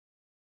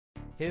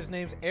His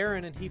name's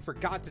Aaron, and he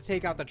forgot to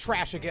take out the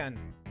trash again.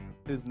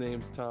 His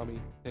name's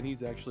Tommy, and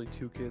he's actually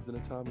 2 kids in a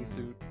Tommy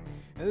suit.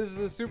 And this is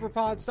the Super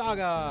Pod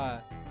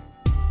Saga.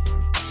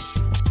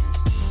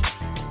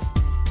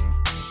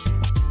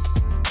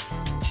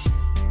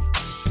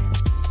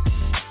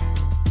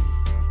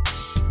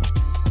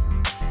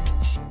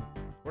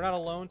 We're not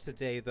alone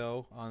today,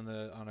 though, on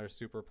our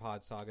Super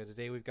Pod Saga.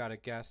 Today we've got a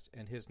guest,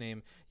 and his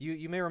name,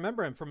 you may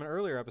remember him from an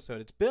earlier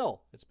episode. It's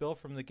Bill. It's Bill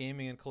from the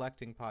Gaming and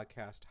Collecting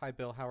podcast. Hi,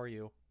 Bill. How are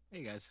you?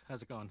 Hey, guys.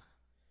 How's it going?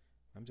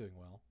 I'm doing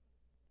well.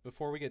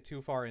 Before we get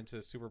too far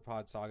into Super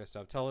Pod Saga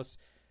stuff, tell us.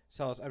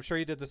 I'm sure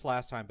you did this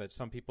last time, but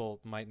some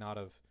people might not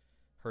have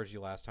heard you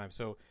last time.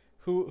 So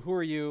who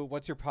are you?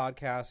 What's your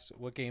podcast?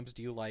 What games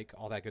do you like?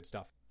 All that good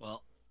stuff.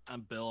 Well,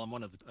 I'm Bill. I'm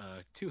one of the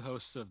 2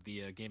 hosts of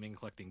the Gaming and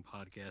Collecting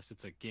podcast.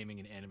 It's a gaming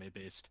and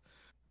anime-based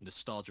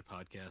nostalgia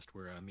podcast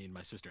where me and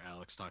my sister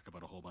Alex talk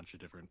about a whole bunch of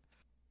different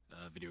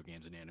video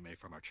games and anime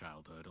from our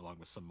childhood, along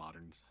with some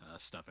modern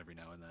stuff every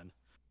now and then.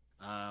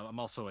 I'm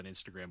also an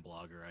Instagram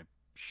blogger. I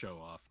show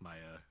off my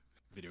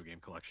video game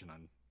collection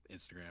on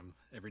Instagram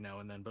every now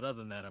and then, but other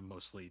than that, I'm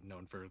mostly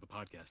known for the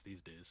podcast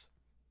these days.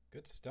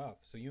 Good stuff.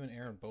 So you and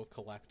Aaron both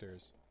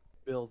collectors.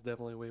 Bill's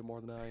definitely way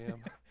more than I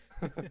am.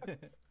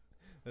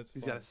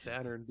 He's got a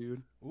Saturn,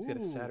 dude. He's got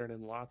a Saturn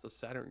and lots of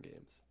Saturn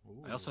games.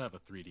 Ooh. I also have a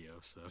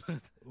 3DO, so...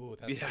 Ooh,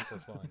 that's super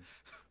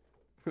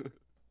fun.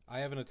 I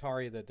have an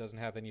Atari that doesn't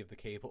have any of the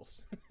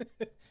cables.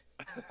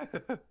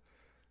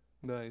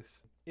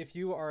 Nice. If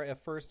you are a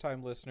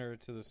first-time listener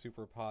to the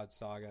Super Pod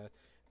Saga,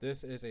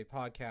 this is a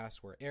podcast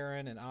where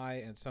Aaron and I,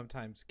 and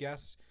sometimes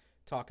guests,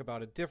 talk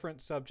about a different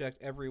subject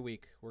every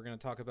week. We're going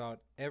to talk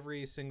about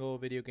every single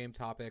video game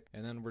topic,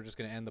 and then we're just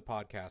going to end the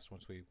podcast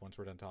once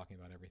we're done talking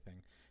about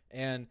everything.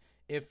 And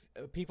if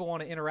people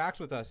want to interact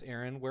with us,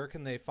 Aaron, where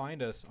can they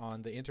find us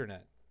on the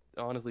internet?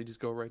 Honestly, just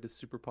go right to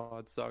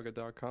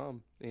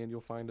superpodsaga.com, and you'll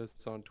find us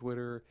on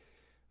Twitter.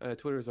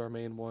 Twitter is our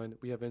main one.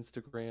 We have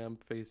Instagram,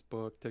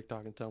 Facebook,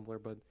 TikTok, and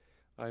Tumblr, but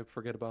I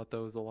forget about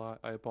those a lot.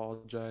 I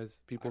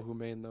apologize, people who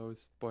main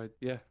those. But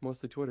yeah,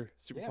 mostly Twitter.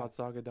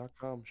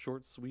 Superpodsaga.com.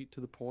 Short, sweet,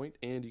 to the point.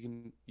 And you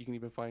can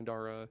even find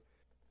our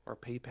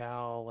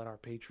PayPal and our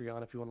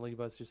Patreon if you want to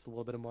leave us just a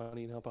little bit of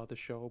money and help out the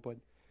show. But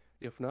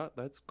if not,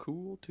 that's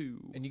cool too.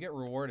 And you get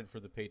rewarded for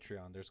the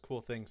Patreon. There's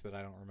cool things that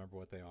I don't remember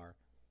what they are.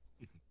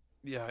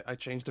 Yeah, I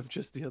changed them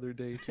just the other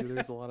day too.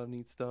 There's a lot of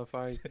neat stuff.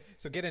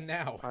 So get in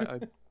now.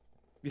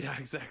 Yeah,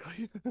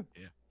 exactly.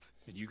 Yeah.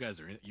 And you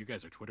guys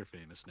are Twitter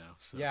famous now.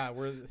 So. Yeah,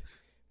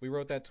 we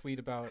wrote that tweet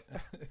about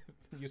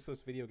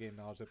useless video game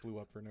knowledge that blew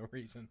up for no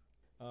reason.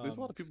 There's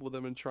a lot of people that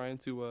have been trying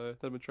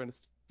to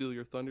steal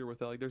your thunder with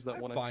that. Like, there's that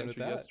one I sent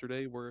you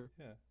yesterday where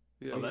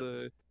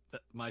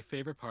my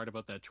favorite part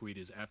about that tweet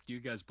is after you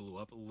guys blew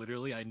up,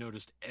 literally I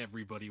noticed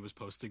everybody was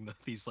posting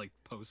these like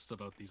posts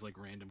about these like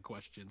random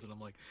questions, and I'm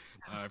like,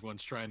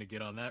 everyone's trying to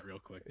get on that real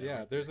quick.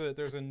 Yeah, there's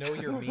a know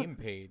your meme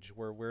page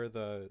where we're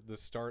the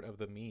start of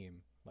the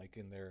meme, like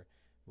in their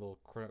little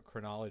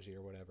chronology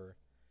or whatever.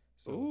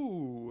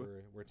 So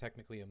we're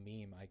technically a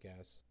meme, I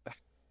guess.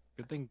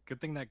 Good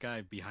thing that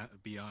guy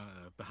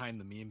behind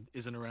the meme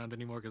isn't around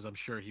anymore, because I'm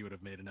sure he would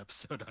have made an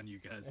episode on you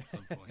guys at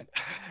some point.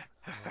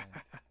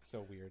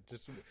 So weird.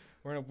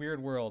 We're in a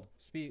weird world.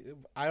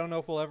 I don't know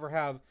if we'll ever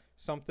have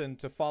something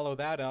to follow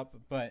that up,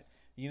 but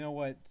you know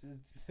what?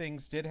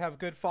 Things did have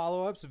good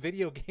follow-ups.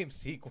 Video game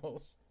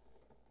sequels.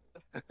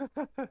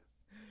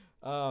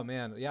 Oh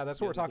man, yeah,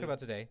 that's what we're talking about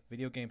today.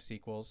 Video game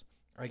sequels.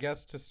 I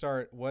guess to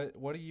start,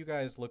 what do you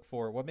guys look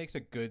for? What makes a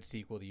good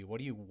sequel to you? What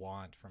do you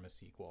want from a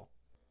sequel?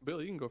 Bill,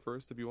 you can go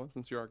first if you want,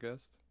 since you're our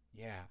guest.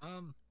 Yeah.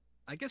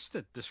 I guess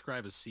to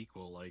describe a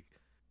sequel, like,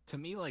 to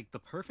me, like, the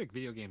perfect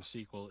video game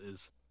sequel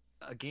is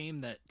a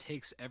game that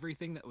takes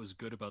everything that was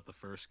good about the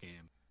first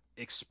game,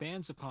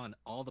 expands upon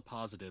all the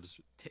positives,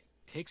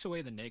 takes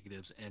away the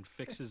negatives, and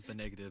fixes the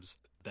negatives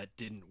that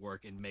didn't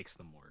work and makes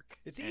them work.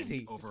 It's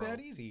easy. Overall, it's that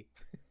easy.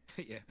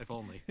 Yeah, if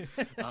only.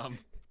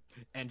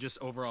 And just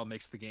overall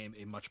makes the game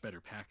a much better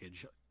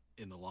package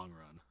in the long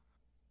run.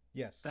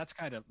 Yes. That's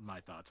kind of my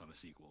thoughts on a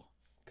sequel.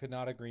 Could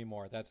not agree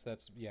more. That's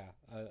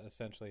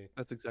essentially.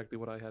 That's exactly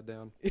what I had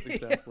down.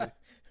 Exactly.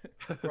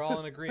 We're all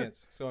in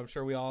agreement. So I'm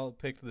sure we all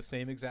picked the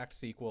same exact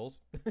sequels.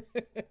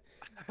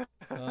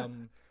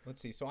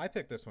 Let's see. So I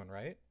picked this one,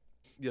 right?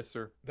 Yes,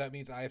 sir. That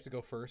means I have to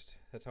go first.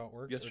 That's how it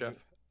works. Yes, chef.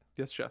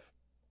 Yes, chef.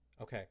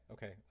 Okay.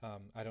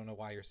 I don't know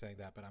why you're saying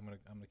that, but I'm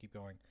gonna keep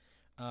going.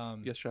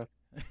 Yes, chef.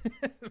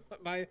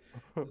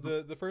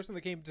 The first one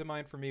that came to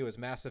mind for me was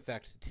Mass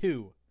Effect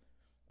 2,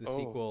 the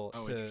sequel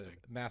to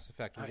Mass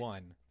Effect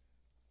 1.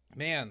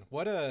 Man,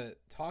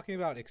 talking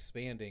about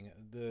expanding.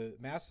 The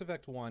Mass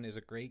Effect 1 is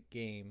a great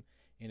game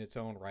in its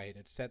own right.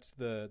 It sets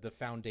the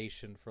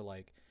foundation for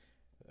like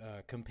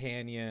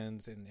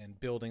companions and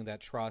building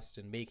that trust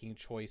and making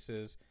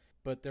choices.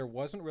 But there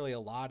wasn't really a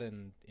lot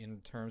in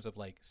terms of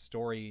like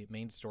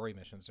main story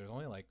missions. There's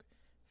only like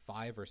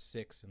 5 or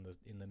 6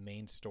 in the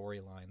main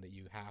storyline that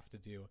you have to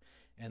do.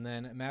 And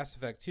then Mass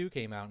Effect 2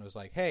 came out and was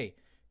like, hey,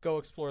 go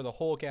explore the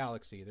whole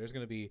galaxy. There's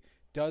going to be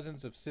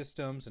dozens of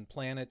systems and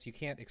planets. You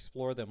can't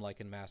explore them like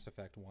in Mass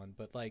Effect 1,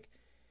 but like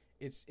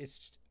it's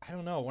I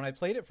don't know, when I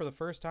played it for the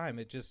first time,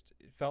 it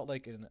felt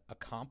like an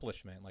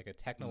accomplishment, like a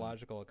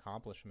technological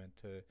accomplishment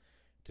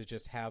to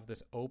just have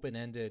this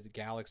open-ended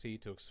galaxy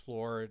to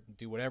explore,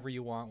 do whatever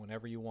you want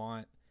whenever you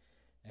want,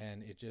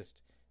 and it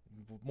just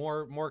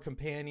more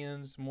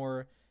companions,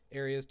 more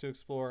areas to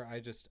explore.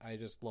 I just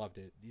loved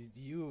it.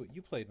 You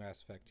played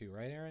Mass Effect 2,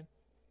 right, Aaron?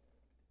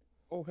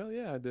 Oh hell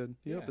yeah, I did.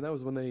 Yep, Yeah. and that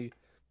was when they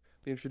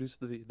introduced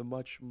the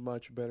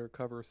much better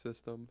cover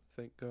system.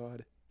 Thank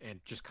God. And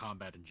just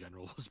combat in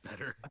general was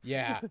better.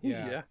 Yeah.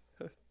 Yeah.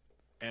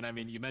 And I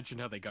mean, you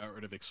mentioned how they got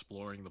rid of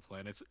exploring the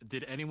planets.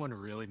 Did anyone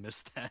really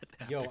miss that?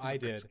 Yo, I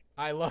did.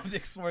 I loved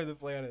exploring the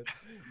planets,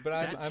 but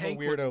I'm a tank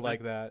weirdo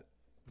like that.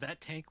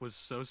 That tank was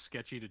so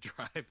sketchy to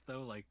drive,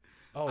 though. Like,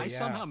 Oh, I yeah.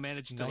 somehow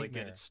managed to like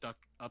get Nightmare. it stuck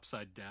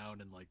upside down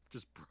and like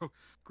just broke.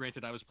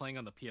 Granted, I was playing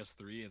on the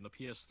PS3, and the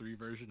PS3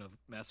 version of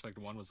Mass Effect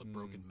 1 was a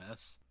broken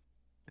mess.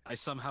 I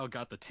somehow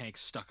got the tank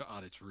stuck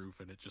on its roof,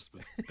 and it just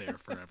was there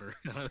forever.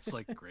 It's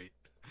like great.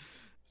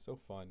 So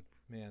fun,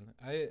 man.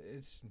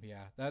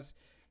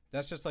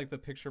 That's just like the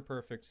picture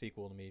perfect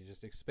sequel to me.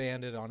 Just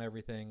expanded on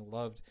everything.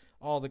 Loved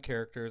all the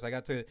characters. I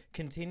got to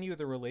continue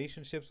the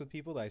relationships with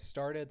people that I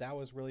started. That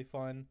was really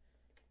fun.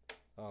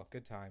 Oh,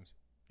 good times.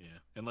 Yeah,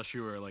 unless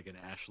you were like an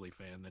Ashley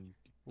fan, then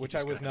Which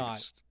I was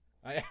not.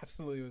 I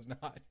absolutely was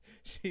not.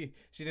 She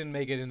didn't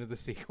make it into the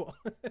sequel.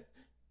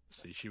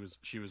 See, she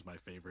was my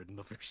favorite in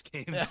the first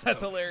game. That's so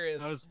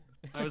hilarious.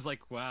 I was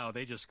like, wow,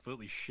 they just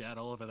completely shat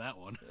all over that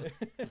one.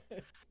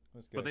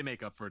 Was good. But they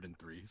make up for it in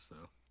 3, so.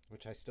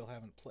 Which I still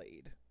haven't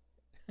played.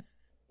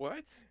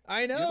 What?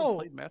 I You haven't know.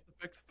 played Mass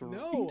Effect 3?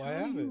 No, I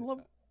Tony?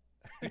 haven't.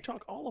 You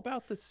talk all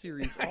about this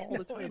series I all the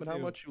know I time and how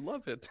do. much you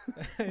love it.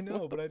 I know,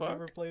 What but the I've fuck?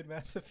 never played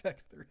Mass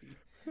Effect 3.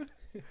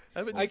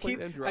 Haven't you I played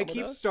keep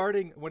Andromeda?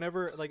 starting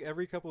whenever, like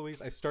every couple of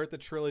weeks, I start the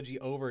trilogy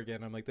over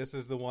again. I'm like, this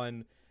is the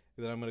one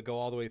that I'm gonna go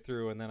all the way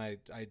through, and then I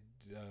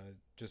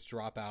just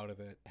drop out of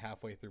it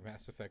halfway through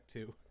Mass Effect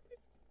 2.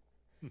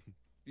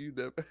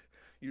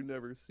 You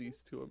never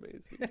cease to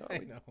amaze me, I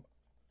Tommy.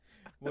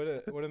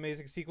 know. What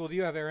amazing sequel do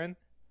you have, Aaron?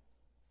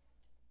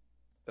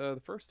 The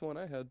first one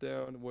I had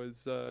down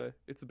was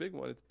it's a big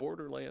one. It's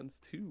Borderlands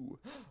 2.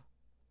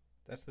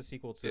 That's the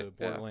sequel to Yeah.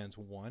 Borderlands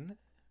 1,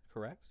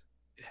 correct?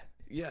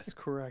 Yes,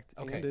 correct.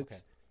 Okay,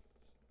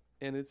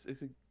 And it's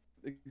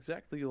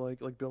exactly like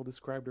Bill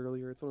described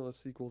earlier. It's one of those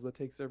sequels that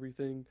takes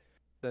everything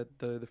that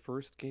the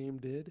first game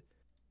did,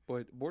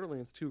 but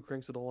Borderlands 2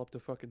 cranks it all up to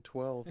fucking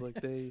 12.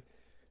 Like they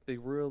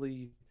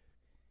really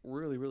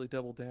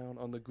double down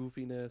on the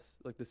goofiness,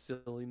 like the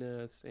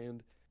silliness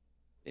and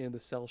the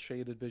cell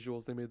shaded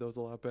visuals. They made those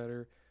a lot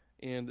better.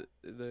 And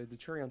the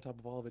cherry on top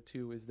of all of it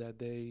too is that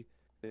they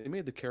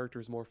made the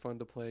characters more fun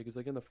to play, because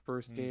like in the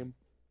first game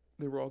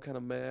they were all kind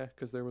of meh,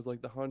 because there was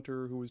like the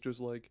hunter who was just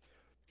like,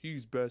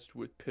 he's best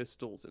with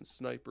pistols and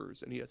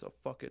snipers and he has a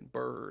fucking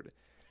bird.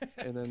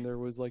 And then there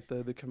was like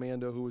the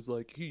commando who was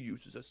like, he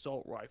uses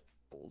assault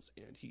rifles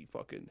and he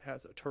fucking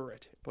has a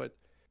turret. But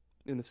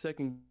in the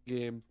second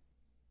game,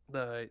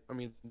 the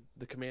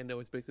commando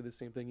is basically the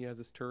same thing. He has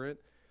his turret,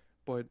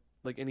 but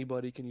like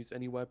anybody can use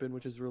any weapon,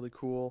 which is really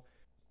cool.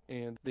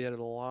 And they added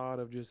a lot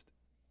of just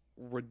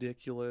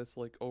ridiculous,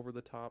 like over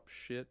the top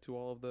shit to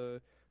all of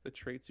the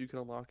traits you can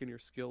unlock in your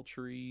skill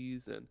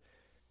trees. And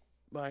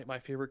my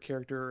favorite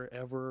character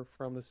ever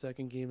from the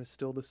second game is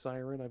still the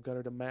Siren. I've got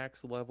her to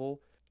max level,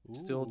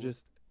 still Ooh.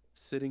 just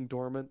sitting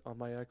dormant on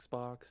my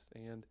Xbox,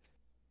 and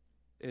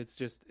it's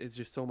just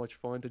so much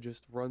fun to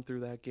just run through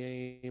that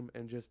game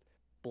and just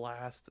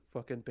blast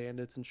fucking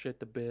bandits and shit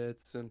to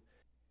bits. And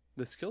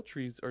the skill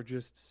trees are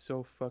just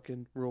so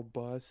fucking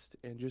robust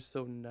and just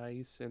so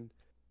nice, and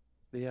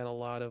they had a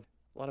lot of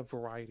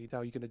variety to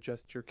how you can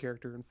adjust your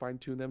character and fine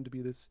tune them to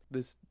be this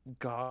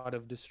god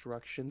of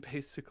destruction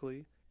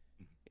basically.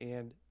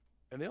 And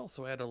they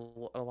also had a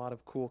lot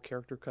of cool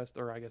character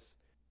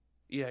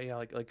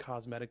like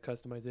cosmetic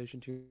customization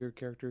to your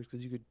characters,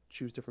 because you could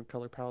choose different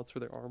color palettes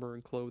for their armor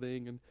and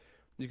clothing, and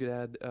you could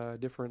add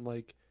different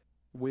like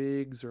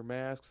wigs or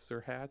masks or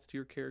hats to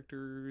your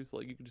characters.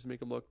 Like you could just make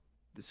them look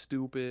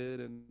stupid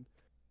and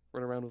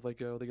run around with like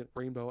they get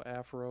rainbow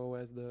afro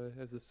as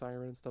the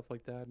Siren and stuff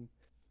like that. And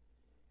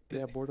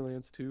yeah,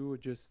 Borderlands 2,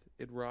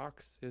 it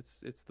rocks. It's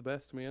the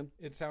best, man.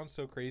 It sounds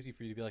so crazy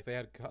for you to be like, they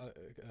had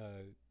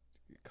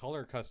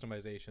color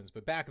customizations,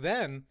 but back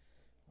then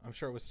I'm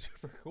sure it was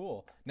super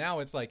cool. Now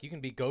it's like you can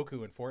be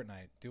Goku in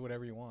Fortnite, do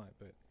whatever you want.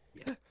 But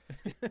Yeah.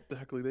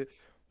 Exactly. They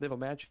have a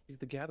Magic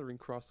the Gathering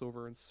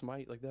crossover in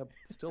Smite. Like that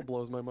still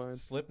blows my mind.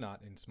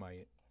 Slipknot in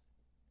Smite.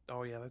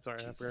 Oh yeah, that's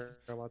alright. I Jesus.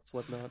 forgot about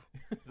Slipknot.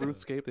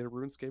 RuneScape, they had a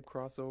RuneScape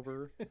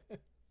crossover.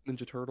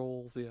 Ninja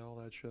Turtles, yeah, all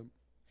that shit.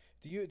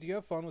 Do you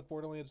have fun with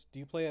Borderlands? Do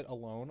you play it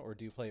alone or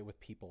do you play it with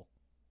people?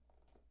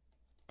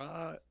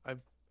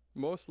 I've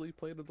mostly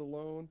played it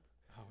alone,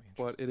 Oh,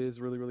 but it is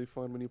really, really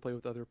fun when you play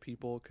with other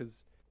people,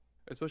 because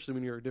especially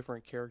when you're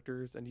different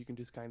characters and you can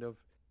just kind of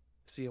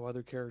see how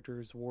other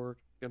characters work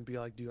and be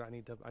like, dude, I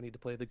need to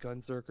play the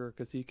Gunzerker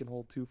because he can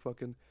hold two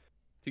fucking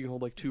you can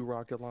hold like 2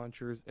 rocket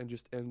launchers and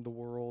just end the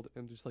world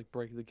and just like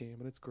break the game,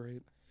 and it's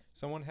great.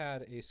 Someone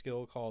had a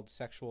skill called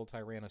Sexual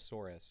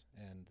Tyrannosaurus,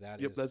 and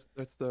that's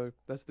the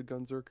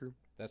Gunzerker.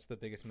 That's the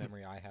biggest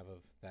memory I have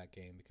of that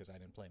game because I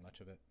didn't play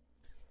much of it.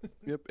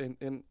 Yep,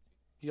 and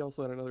he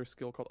also had another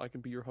skill called I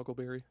Can Be Your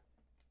Huckleberry.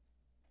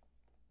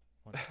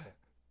 Wonderful.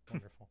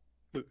 Wonderful.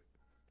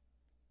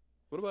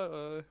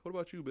 What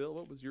about you, Bill?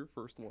 What was your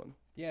first one?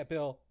 Yeah,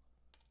 Bill.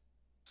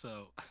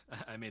 So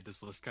I made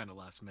this list kind of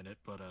last minute,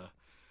 but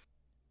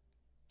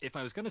if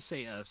I was gonna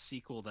say a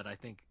sequel that I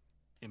think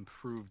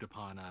improved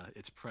upon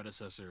its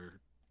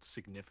predecessor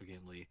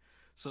significantly,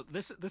 so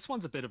this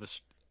one's a bit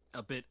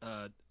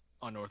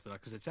unorthodox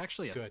because it's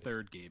actually a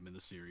third game in the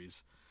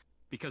series,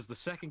 because the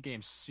second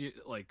game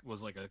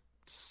was like a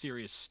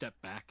serious step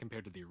back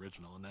compared to the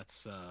original, and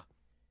that's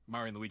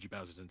Mario and Luigi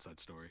Bowser's Inside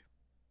Story.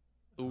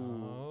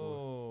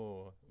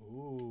 Ooh.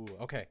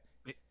 Okay.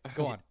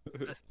 Go on.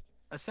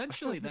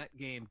 Essentially, that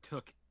game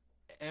took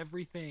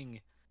everything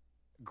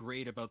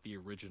great about the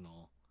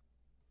original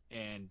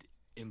and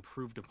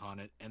improved upon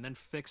it, and then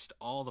fixed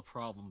all the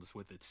problems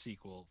with its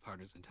sequel,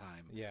 Partners in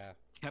Time. Yeah.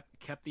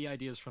 Kept the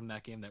ideas from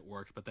that game that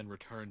worked, but then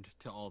returned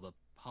to all the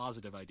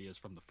positive ideas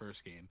from the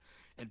first game,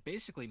 and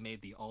basically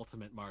made the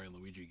ultimate Mario and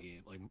Luigi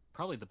game, like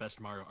probably the best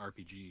Mario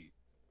RPG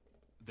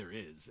there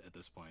is at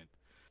this point,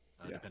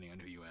 depending on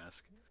who you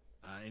ask.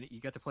 And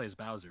you got to play as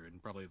Bowser,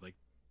 and probably like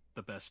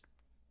the best.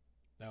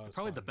 That was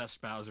probably fun. the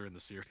best Bowser in the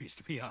series,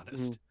 to be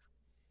honest.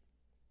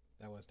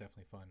 That was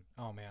definitely fun.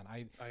 Oh man,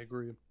 I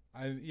agree.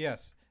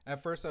 Yes.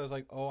 At first I was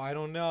like, oh, I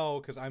don't know,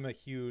 because I'm a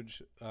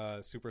huge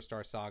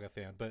Superstar Saga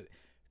fan. But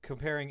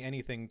comparing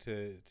anything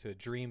to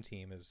Dream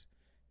Team is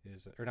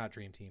or not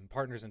Dream Team,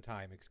 Partners in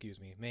Time. Excuse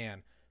me,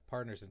 man.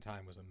 Partners in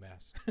Time was a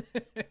mess.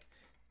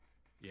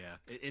 Yeah,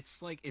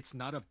 it's like it's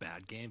not a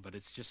bad game, but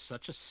it's just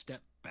such a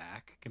step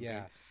back.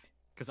 Yeah.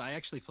 Because I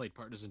actually played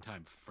Partners in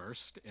Time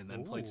first, and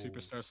then played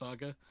Superstar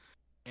Saga.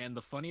 And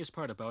the funniest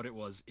part about it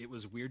was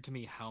weird to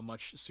me how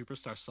much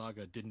Superstar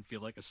Saga didn't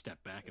feel like a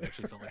step back. It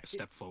actually felt like a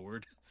step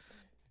forward.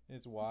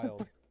 It's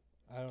wild.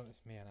 I don't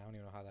even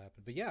know how that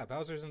happened. But yeah,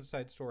 Bowser's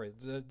Inside Story.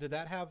 Did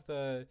that have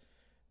the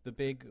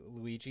big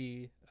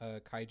Luigi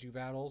kaiju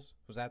battles?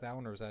 Was that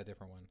one, or was that a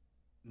different one?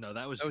 No,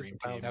 that was Dream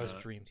Team. That was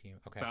Dream Team.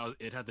 Okay.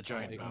 It had the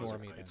giant Bowser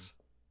fights.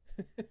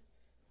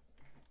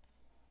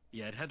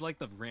 Yeah, it had like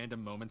the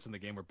random moments in the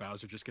game where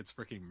Bowser just gets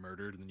freaking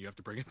murdered, and then you have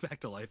to bring him back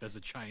to life as a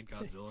giant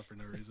Godzilla for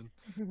no reason.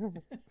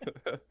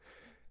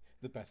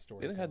 The best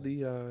story. Then it had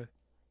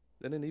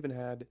then it even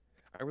had.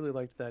 I really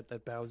liked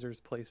that Bowser's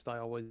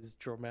playstyle was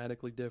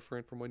dramatically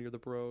different from when you're the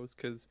Bros,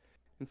 because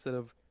instead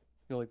of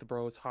like the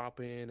Bros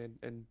hopping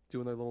and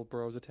doing their little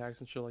Bros attacks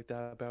and shit like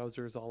that,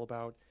 Bowser is all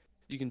about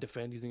you can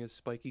defend using his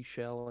spiky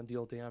shell and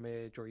deal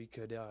damage, or you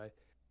could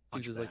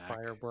use his like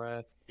fire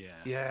breath.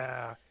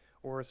 Yeah.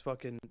 Or his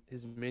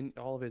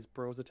all of his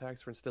Bros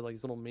attacks were instead like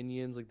his little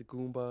minions, like the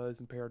Goombas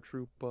and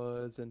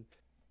Paratroopas, and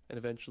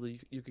eventually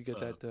you could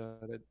get that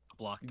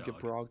block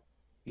dog.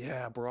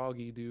 Yeah,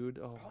 Broggy, dude.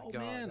 Oh my god,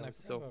 man, that was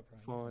so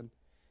fun.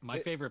 My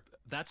favorite,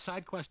 that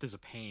side quest is a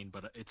pain,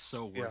 but it's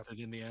so worth it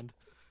in the end.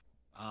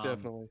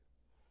 Definitely.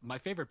 My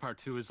favorite part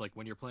too is like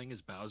when you're playing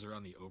as Bowser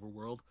on the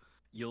overworld,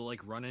 you'll like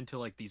run into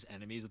like these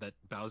enemies that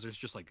Bowser's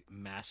just like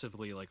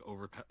massively like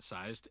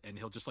oversized, and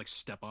he'll just like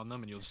step on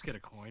them and you'll just get a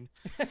coin.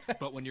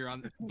 But when you're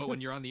on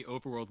the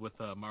overworld with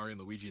Mario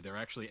and Luigi, they're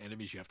actually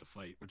enemies you have to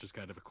fight, which is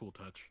kind of a cool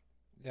touch.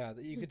 Yeah,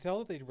 you could tell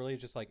that they really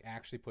just like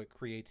actually put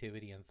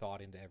creativity and thought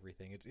into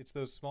everything. It's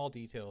those small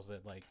details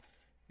that like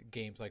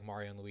games like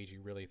Mario and Luigi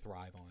really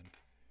thrive on.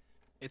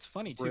 It's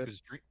funny too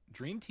because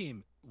Dream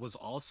Team was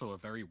also a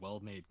very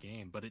well-made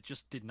game, but it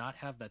just did not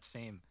have that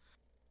same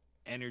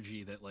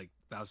energy that like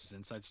Bowser's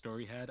Inside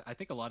Story had. I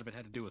think a lot of it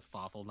had to do with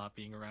Fawful not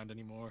being around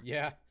anymore.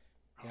 Yeah.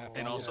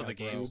 And also the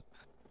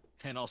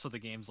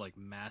game's like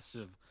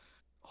massive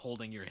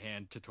holding your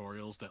hand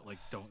tutorials that like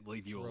don't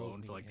leave you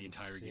alone for like the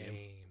entire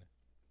game.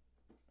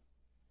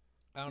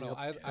 I don't know.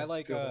 I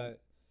like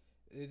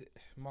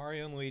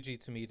Mario and Luigi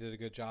to me did a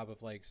good job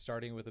of like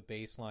starting with a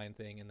baseline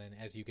thing, and then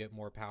as you get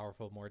more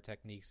powerful, more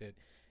techniques, it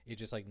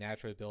just like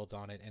naturally builds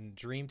on it. And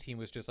Dream Team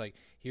was just like,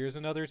 here's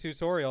another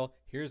tutorial,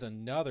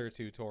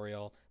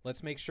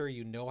 let's make sure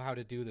you know how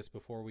to do this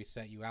before we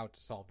set you out to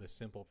solve this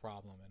simple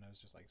problem. And I was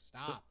just like,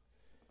 stop.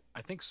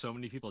 I think so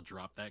many people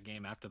dropped that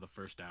game after the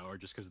first hour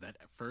just because that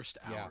first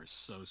hour is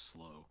so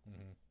slow.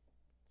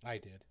 I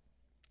did.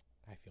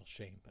 I feel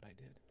shame, but I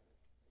did.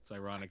 It's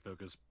ironic though,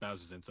 because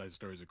Bowser's Inside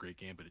Story is a great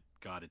game, but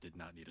it did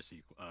not need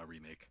a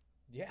remake.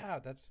 Yeah,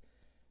 that's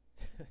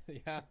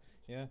yeah.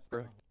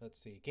 Right. Let's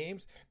see.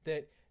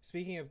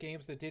 Speaking of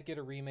games that did get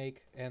a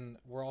remake and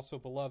were also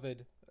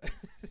beloved,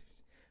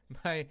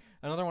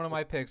 another one of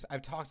my picks,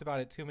 I've talked about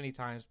it too many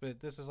times,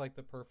 but this is like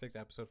the perfect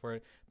episode for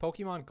it.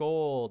 Pokemon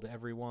Gold,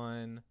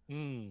 everyone.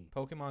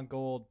 Pokemon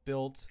Gold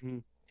built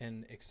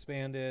and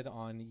expanded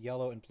on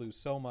Yellow and Blue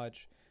so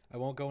much. I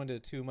won't go into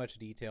too much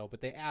detail,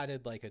 but they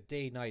added like a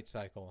day-night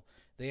cycle.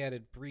 They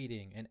added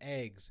breeding and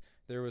eggs.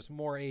 There was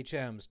more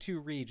HMs,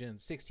 2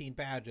 regions, 16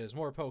 badges,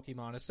 more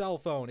Pokemon, a cell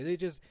phone.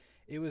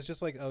 it was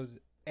just like a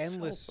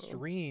endless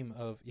stream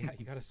of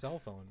you got a cell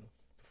phone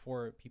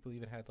before people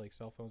even had like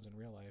cell phones in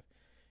real life.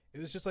 It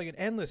was just like an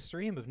endless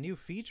stream of new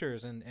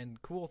features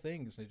and cool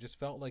things. It just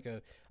felt like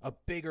a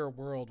bigger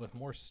world with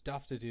more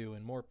stuff to do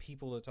and more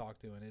people to talk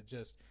to, and it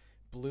just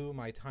blew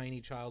my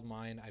tiny child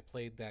mind. I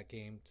played that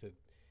game to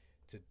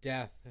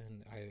death,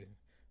 and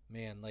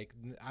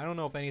I don't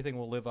know if anything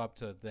will live up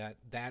to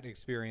that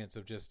experience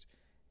of just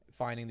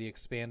finding the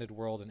expanded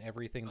world, and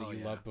everything that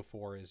you loved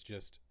before is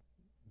just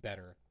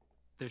better.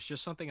 There's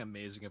just something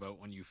amazing about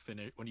when you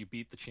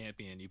beat the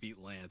champion, you beat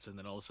Lance, and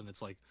then all of a sudden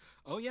it's like,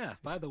 oh yeah,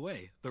 by the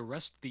way,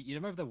 you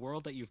remember the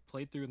world that you've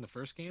played through in the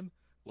first game?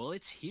 Well,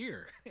 it's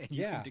here, and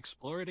you can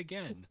explore it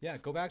again. Yeah,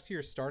 go back to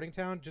your starting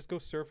town, just go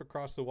surf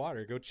across the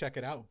water, go check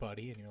it out,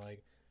 buddy, and you're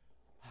like,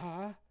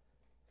 huh?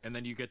 And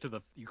then you get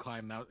to you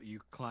climb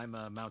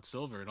Mount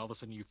Silver, and all of a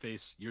sudden you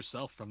face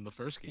yourself from the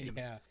first game.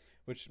 Yeah,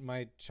 which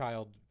my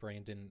child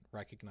brain didn't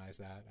recognize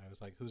that. I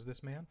was like, who's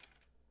this man?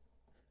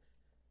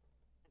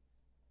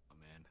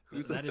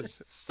 That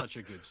is such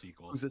a good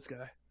sequel. Who's this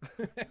guy?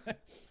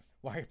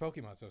 Why are your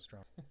Pokemon so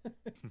strong?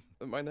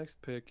 My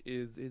next pick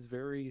is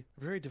very,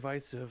 very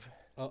divisive.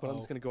 But I'm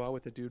just going to go out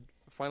with it, dude.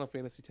 Final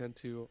Fantasy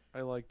X-2.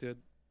 I liked it.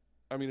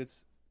 I mean,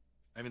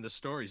 the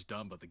story's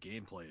dumb, but the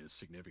gameplay is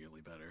significantly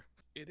better.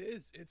 It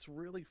is. It's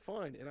really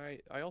fun. And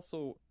I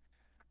also...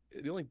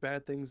 The only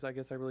bad things I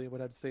guess I really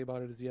would have to say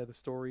about it is, the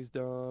story's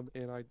dumb.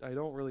 And I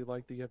don't really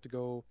like that you have to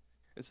go...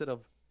 Instead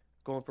of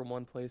going from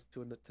one place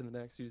to the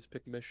next, you just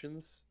pick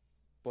missions.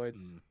 But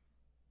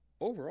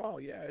overall,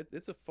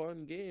 it's a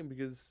fun game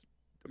because,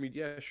 I mean,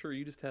 sure,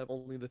 you just have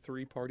only the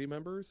 3 party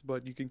members,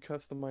 but you can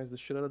customize the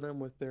shit out of them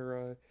with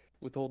their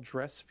with the whole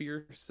dress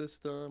sphere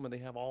system, and they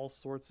have all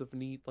sorts of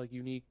neat, like,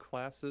 unique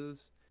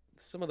classes.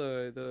 Some of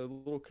the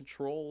little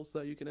controls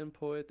that you can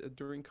input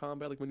during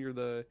combat, like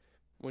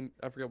when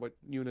I forgot what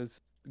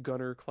Yuna's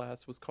gunner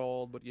class was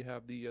called, but you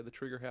have the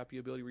trigger happy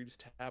ability where you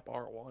just tap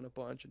R1 a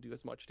bunch and do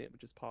as much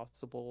damage as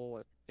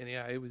possible, and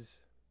it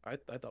was. I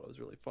thought it was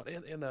really fun,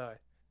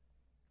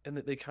 and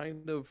that they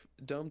kind of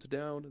dumbed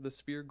down the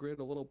sphere grid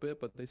a little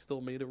bit, but they still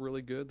made it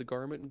really good. The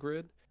garment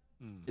grid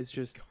is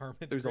just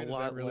there's grid, a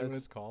lot is that really less. What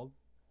it's called?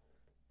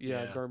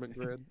 Yeah, garment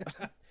grid.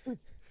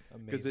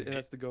 Because Amazing. it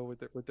has to go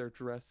with their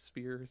dress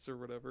spheres or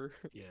whatever.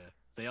 Yeah,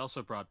 they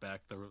also brought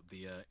back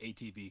the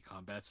ATV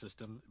combat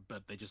system,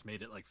 but they just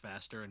made it like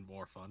faster and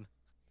more fun.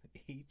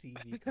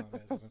 ATV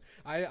combat system.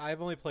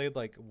 I've only played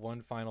like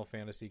one Final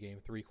Fantasy game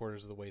 3/4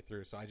 of the way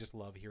through, so I just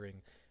love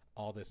hearing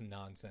all this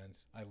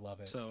nonsense. I love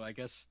it. So I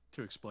guess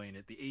to explain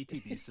it, the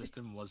ATV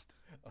system was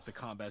the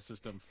combat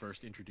system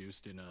first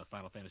introduced in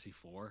Final Fantasy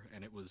IV,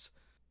 and it was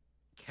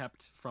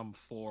kept from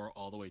 4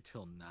 all the way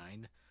till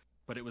 9.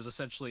 But it was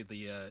essentially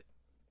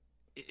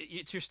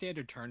it's your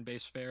standard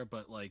turn-based fare,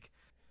 but like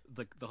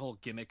the whole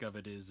gimmick of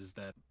it is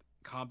that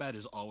combat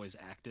is always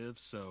active.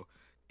 So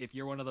if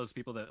you're one of those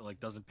people that like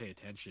doesn't pay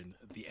attention,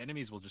 the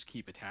enemies will just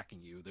keep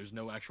attacking you. There's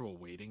no actual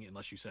waiting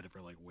unless you set it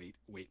for like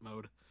wait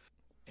mode.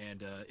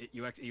 And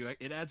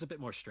it adds a bit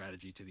more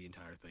strategy to the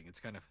entire thing.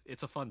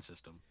 It's a fun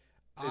system.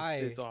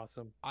 It's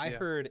awesome. I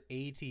heard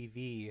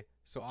ATV,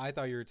 so I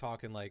thought you were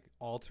talking like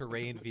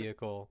all-terrain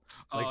vehicle,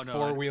 like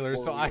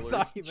four-wheelers. So I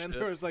thought you meant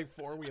there was like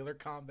 4-wheeler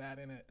combat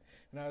in it,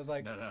 and I was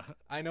like, no.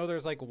 I know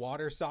there's like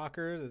water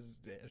soccer.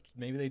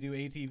 Maybe they do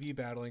ATV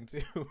battling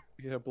too.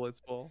 Yeah,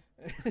 Blitzball.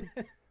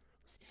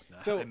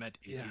 So I meant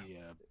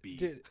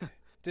ATV.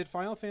 Did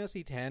Final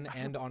Fantasy X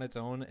end on its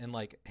own and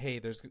like,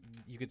 hey,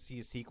 you could see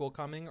a sequel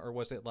coming, or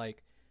was it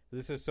like,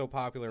 this is so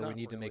popular we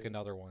need to make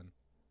another one?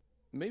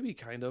 Maybe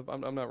kind of.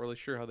 I'm not really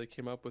sure how they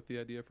came up with the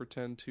idea for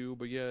 10-2,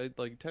 but yeah,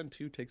 like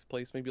 10-2 takes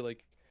place maybe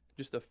like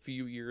just a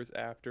few years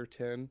after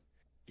 10.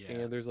 Yeah.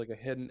 And there's like a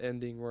hidden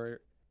ending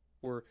where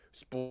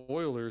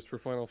spoilers for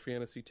Final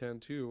Fantasy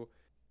X-2.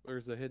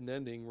 There's a hidden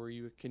ending where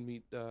you can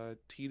meet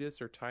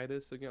Tidus or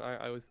Titus again.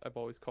 I've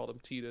always called him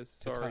Tidus.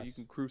 Sorry, you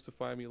can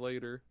crucify me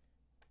later.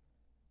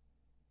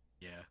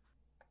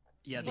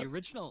 Yeah. The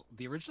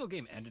original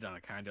game ended on a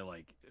kind of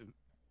like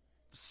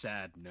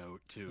sad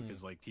note too,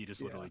 because like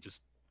Tidus literally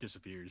just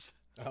disappears.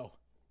 Oh,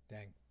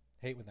 dang!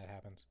 Hate when that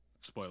happens.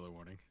 Spoiler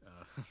warning.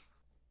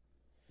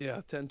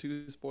 Yeah,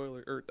 10-2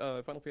 spoiler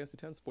or Final Fantasy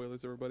X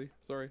spoilers, everybody.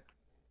 Sorry.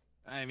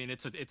 I mean,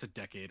 it's a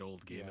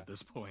decade-old game at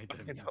this point.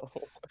 I know.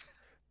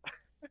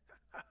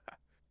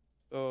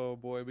 Oh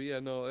boy, but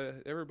yeah, no,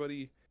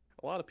 everybody.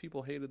 A lot of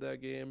people hated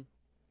that game.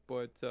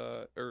 But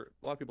or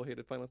a lot of people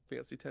hated Final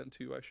Fantasy X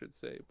too, I should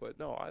say. But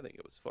no, I think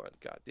it was fun.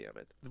 God damn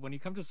it! When you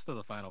come to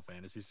the Final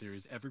Fantasy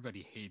series,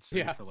 everybody hates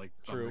it for like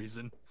some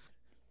reason.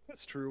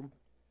 That's true.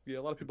 Yeah,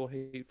 a lot of people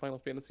hate Final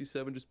Fantasy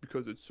VII just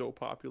because it's so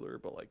popular.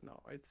 But like, no,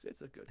 it's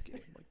a good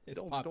game. Like,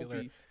 it's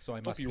popular, so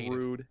I must be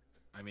rude.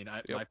 I mean,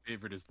 my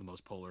favorite is the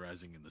most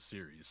polarizing in the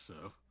series.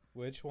 So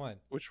which one?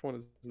 Which one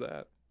is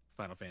that?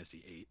 Final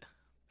Fantasy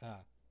VIII.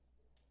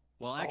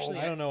 Well, actually,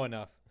 I don't know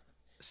enough.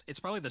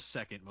 It's probably the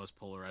second most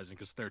polarizing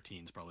because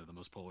 13 is probably the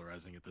most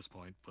polarizing at this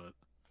point. But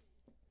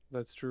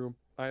That's true.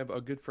 I have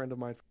a good friend of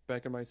mine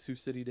back in my Sioux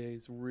City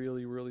days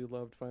really, really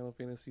loved Final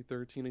Fantasy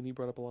 13, and he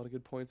brought up a lot of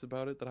good points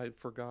about it that I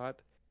forgot.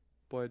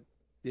 But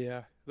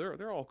yeah,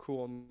 they're all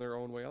cool in their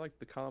own way. I like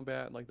the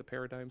combat and like the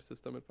paradigm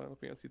system in Final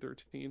Fantasy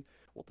 13.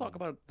 We'll talk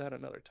about that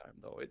another time,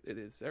 though. It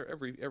is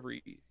every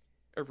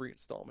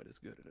installment is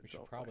good in itself. We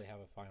should probably have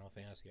a Final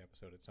Fantasy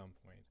episode at some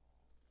point.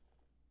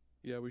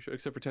 Yeah, we should,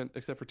 except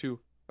for 2.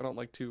 I don't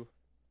like 2.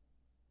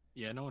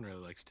 Yeah, no one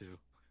really likes 2.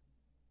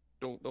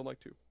 Don't like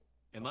 2.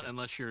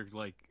 Unless you're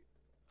like,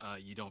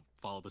 you don't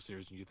follow the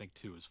series and you think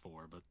 2 is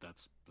 4, but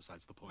that's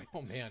besides the point.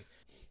 Oh man!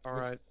 All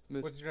right,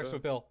 what's your next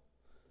one, Bill?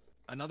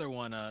 Another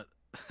one.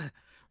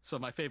 So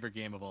my favorite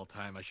game of all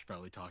time, I should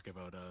probably talk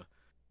about.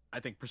 I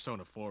think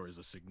Persona 4 is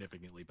a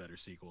significantly better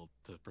sequel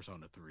to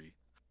Persona 3.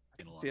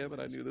 Damn it!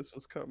 I knew this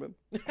was coming.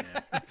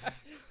 Yeah.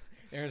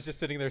 Aaron's just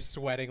sitting there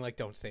sweating, like,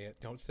 "Don't say it!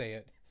 Don't say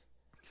it!"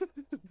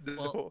 No.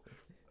 Well,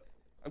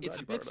 I'm it's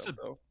glad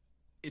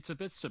a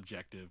bit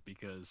subjective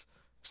because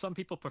some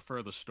people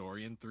prefer the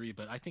story in 3,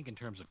 but I think in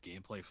terms of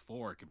gameplay,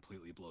 4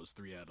 completely blows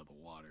 3 out of the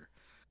water.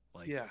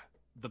 Like, yeah.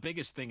 The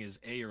biggest thing is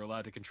you're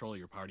allowed to control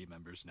your party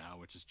members now,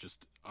 which is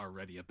just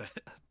already a bit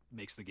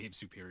makes the game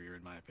superior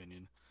in my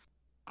opinion.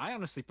 I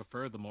honestly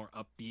prefer the more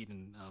upbeat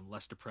and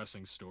less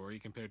depressing story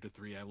compared to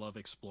 3. I love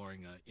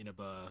exploring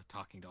Inaba,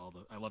 talking to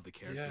I love the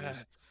characters.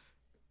 Yes.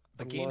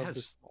 The game has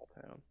this small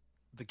town.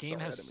 The game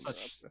has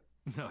such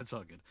no, it's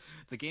all good.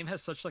 The game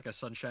has such like a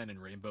sunshine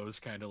and rainbows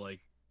kind of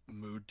like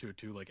mood to it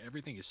too. Like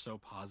everything is so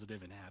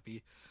positive and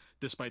happy,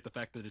 despite the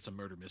fact that it's a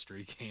murder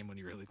mystery game when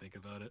you really think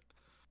about it.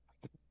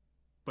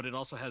 But it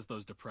also has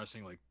those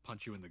depressing, like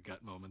punch you in the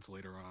gut moments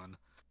later on.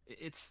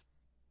 It's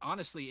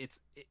honestly,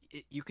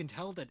 you can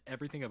tell that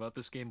everything about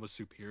this game was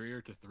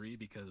superior to 3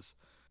 because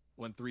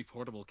when 3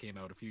 Portable came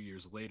out a few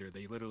years later,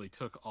 they literally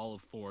took all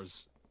of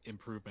 4's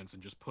improvements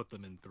and just put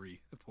them in 3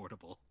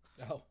 Portable.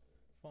 Oh,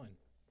 fun.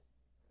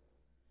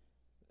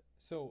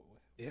 So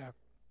yeah,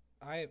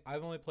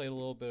 I've only played a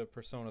little bit of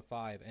Persona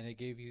 5, and it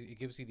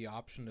gives you the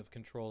option of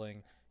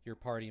controlling your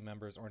party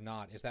members or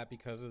not. Is that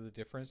because of the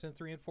difference in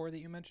 3 and 4 that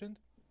you mentioned?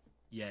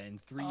 Yeah, in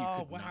 3 you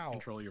could not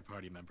control your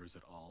party members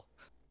at all.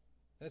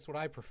 That's what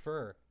I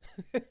prefer.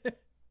 Yeah,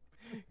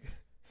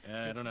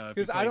 I don't know. If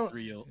you play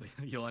 3,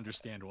 you'll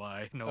understand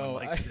why no one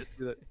likes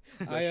it.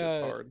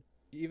 Hard.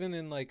 Even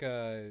in like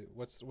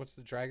what's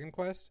the Dragon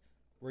Quest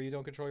where you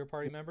don't control your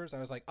party members, I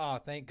was like,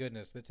 thank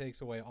goodness, that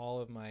takes away all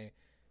of my.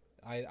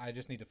 I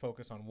just need to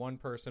focus on one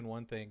person,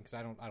 one thing, because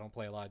I don't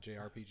play a lot of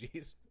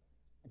JRPGs.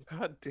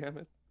 God damn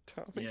it,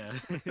 Tommy. Yeah,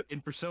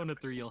 in Persona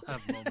 3, you'll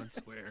have moments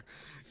where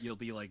you'll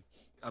be like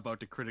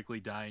about to critically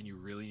die, and you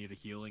really need a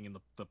healing, and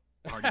the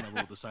party member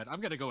will decide, I'm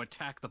gonna go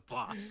attack the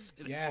boss.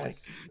 And yes.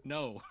 It's like,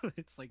 no,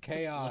 it's like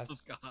chaos. Love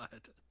of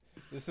God.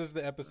 This is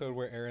the episode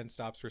where Aaron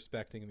stops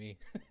respecting me.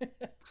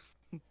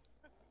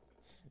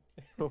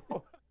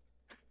 Well,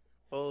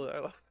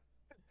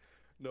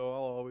 no,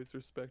 I'll always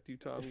respect you,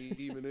 Tommy,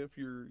 even if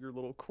your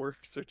little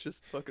quirks are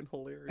just fucking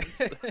hilarious.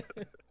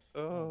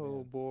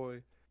 Oh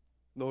boy.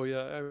 No,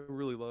 yeah, I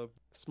really love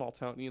Small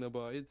Town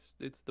Inaba.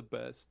 It's the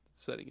best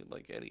setting in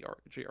like any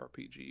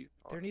JRPG.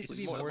 There needs to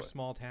be more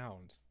small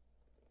towns.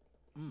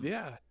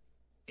 Yeah.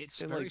 It's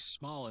very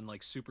small and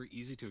like super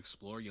easy to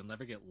explore. You'll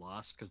never get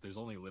lost because there's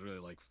only literally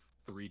like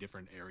 3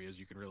 different areas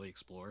you can really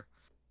explore.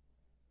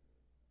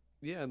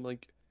 Yeah, and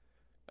like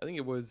I think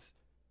it was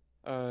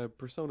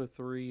Persona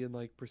 3 and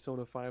like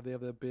Persona 5, they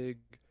have that big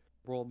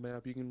world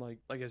map. You can like,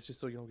 I guess just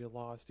so you don't get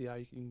lost, yeah,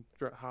 you can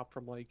hop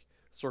from like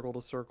circle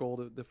to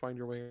circle to find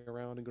your way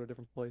around and go to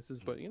different places.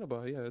 But yeah,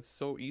 it's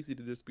so easy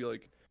to just be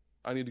like,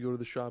 I need to go to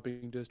the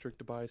shopping district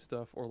to buy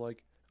stuff, or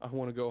like I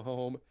want to go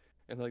home,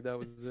 and like that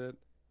was it.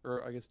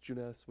 Or I guess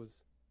Junes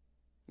was,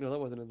 no, that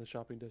wasn't in the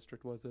shopping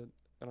district, was it?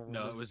 I don't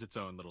remember. No, it was its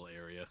own little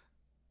area.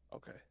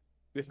 Okay,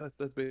 yeah,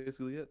 that's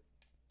basically it.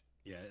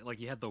 Yeah,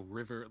 like you had the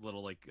river,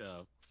 little like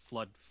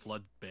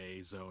flood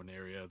bay zone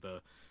area,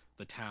 the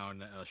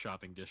town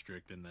shopping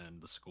district, and then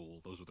the school.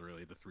 Those were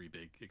really the 3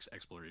 big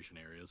exploration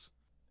areas.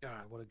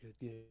 God, what a good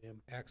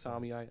game. Excellent.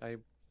 Tommy, I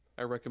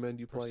recommend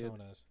you play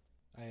Personas.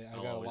 I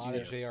got a lot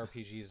of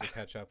JRPGs to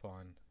catch up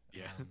on.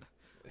 Yeah.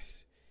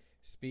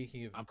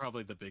 Speaking of, I'm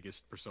probably the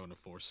biggest Persona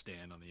 4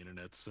 stan on the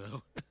internet,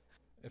 so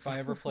if I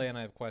ever play and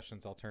I have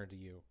questions, I'll turn to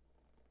you,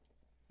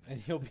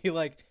 and you'll be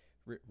like,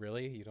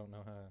 "Really? You don't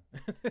know how?"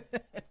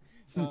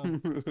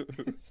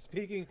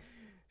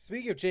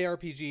 Speaking of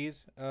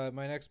JRPGs,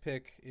 my next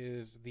pick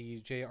is the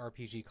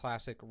JRPG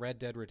classic Red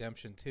Dead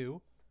Redemption 2.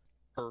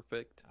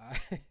 Perfect.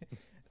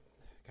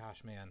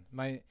 Gosh, man,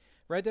 my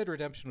Red Dead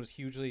Redemption was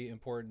hugely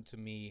important to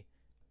me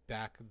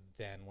back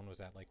then. When was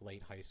that? Like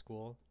late high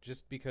school,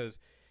 just because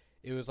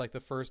it was like the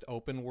first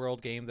open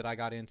world game that I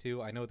got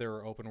into. I know there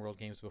were open world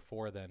games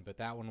before then, but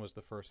that one was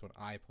the first one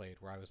I played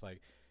where I was like,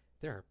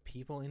 there are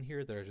people in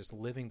here that are just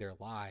living their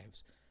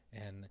lives,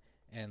 and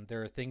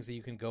there are things that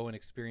you can go and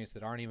experience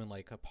that aren't even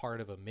like a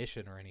part of a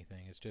mission or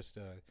anything. It's just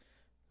a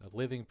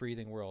living,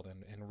 breathing world.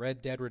 And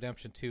Red Dead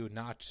Redemption 2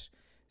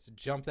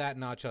 jump that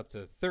notch up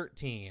to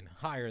 13,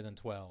 higher than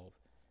 12.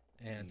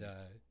 And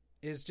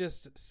is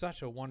just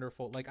such a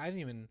wonderful. Like, I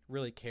didn't even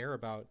really care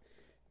about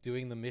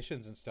doing the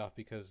missions and stuff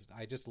because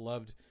I just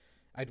loved.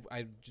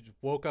 I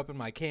woke up in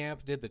my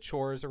camp, did the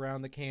chores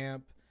around the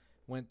camp,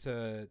 went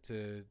to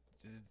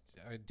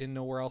I didn't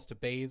know where else to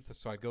bathe,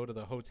 so I'd go to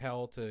the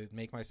hotel to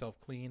make myself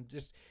clean.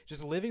 Just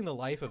living the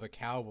life of a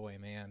cowboy,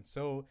 man.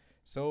 So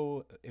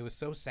it was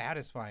so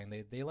satisfying.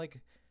 They like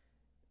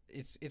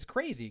it's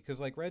crazy because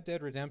like Red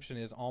Dead Redemption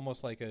is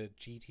almost like a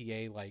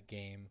GTA like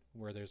game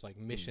where there's like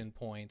mission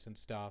points and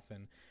stuff,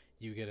 and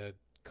you get to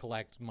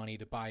collect money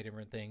to buy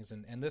different things.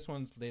 And this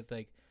one's they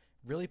like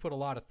really put a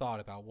lot of thought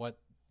about what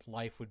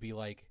life would be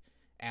like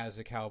as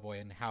a cowboy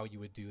and how you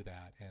would do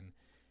that. And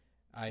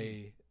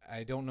I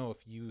don't know if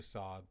you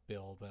saw,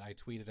 Bill, but I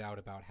tweeted out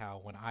about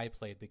how when I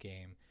played the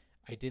game,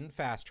 I didn't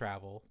fast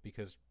travel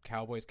because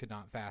cowboys could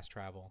not fast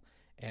travel,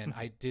 and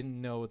I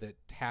didn't know that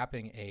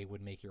tapping A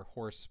would make your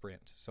horse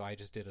sprint, so I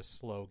just did a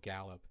slow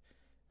gallop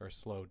or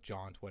slow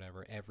jaunt,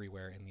 whatever,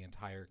 everywhere in the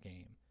entire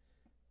game.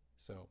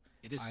 So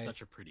it is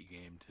such a pretty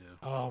game too.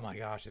 Oh my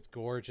gosh, it's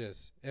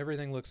gorgeous.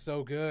 Everything looks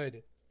so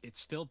good. It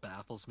still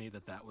baffles me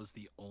that was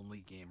the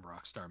only game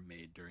Rockstar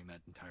made during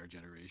that entire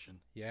generation.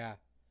 Yeah.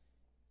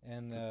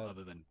 And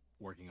other than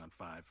working on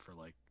 5 for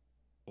like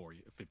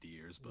 50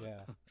 years, but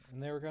yeah.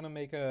 And they were gonna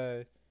make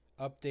a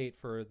update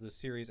for the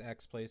Series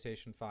X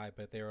PlayStation 5,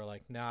 but they were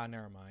like, nah,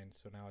 never mind.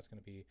 So now it's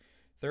gonna be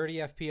 30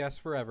 FPS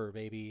forever,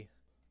 baby.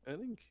 I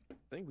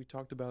think we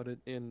talked about it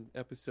in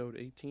episode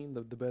 18,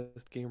 the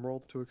best game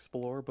world to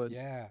explore. But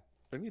yeah,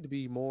 there need to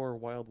be more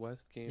Wild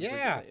West games.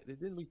 Yeah, like,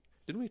 didn't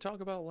we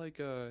talk about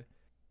like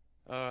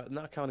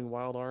not counting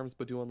Wild Arms,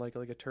 but doing like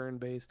a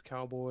turn-based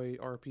cowboy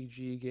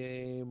RPG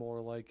game, or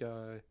like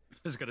I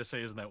was gonna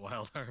say, isn't that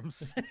Wild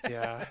Arms?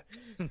 Yeah,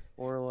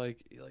 or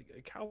like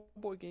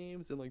cowboy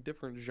games in like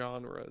different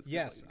genres.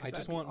 Yes, like, I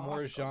just want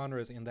more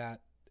genres in that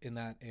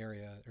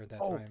area or that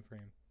time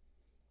frame.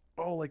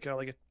 Oh, like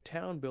a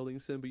town building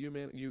sim, but you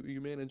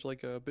manage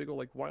like a big old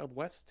like Wild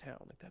West town.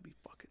 Like that'd be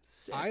fucking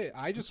sick.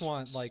 I just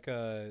want like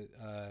a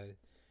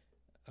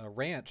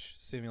ranch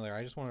simulator.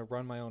 I just want to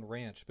run my own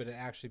ranch, but it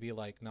actually be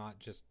like not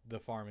just the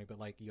farming, but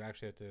like you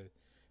actually have to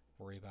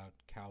worry about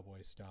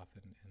cowboy stuff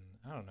and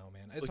I don't know,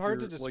 man. It's like hard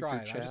to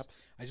describe. Like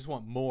I just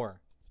want more.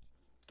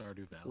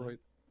 Stardew Valley, right?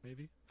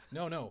 Maybe.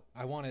 No.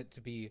 I want it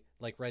to be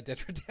like Red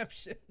Dead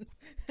Redemption.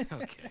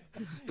 Okay.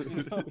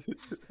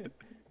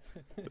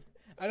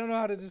 I don't know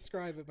how to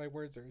describe it. My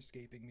words are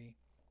escaping me.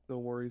 No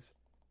worries.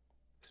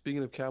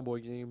 Speaking of cowboy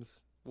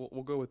games,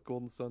 we'll go with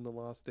Golden Sun: The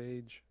Lost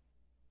Age.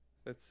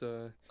 That's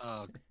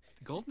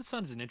Golden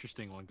Sun's an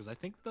interesting one because I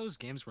think those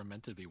games were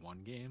meant to be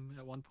one game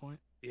at one point.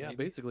 Yeah,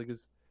 maybe? Basically,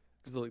 because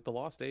like the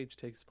Lost Age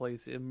takes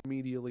place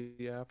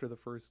immediately after the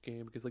first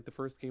game. Because like the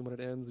first game, when it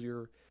ends,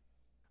 you're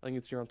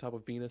on top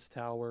of Venus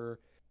Tower,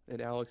 and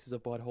Alex is a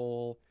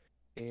butthole,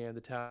 and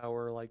the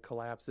tower like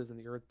collapses, and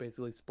the Earth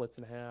basically splits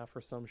in half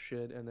or some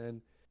shit, and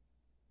then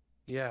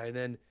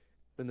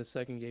in the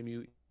second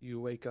game you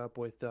wake up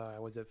with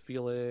was it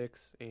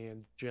Felix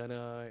and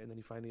Jenna, and then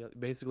you find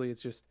basically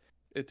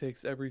it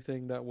takes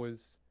everything that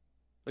was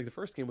like the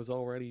first game was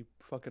already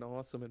fucking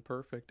awesome and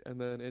perfect,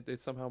 and then it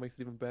somehow makes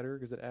it even better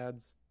because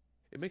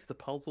it makes the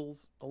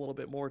puzzles a little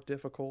bit more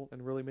difficult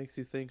and really makes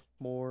you think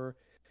more,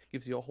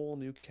 gives you a whole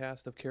new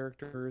cast of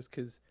characters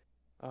because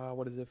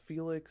what is it,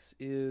 Felix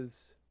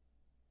is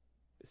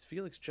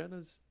Felix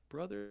Jenna's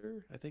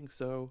brother? I think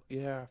so.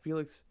 Yeah,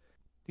 Felix,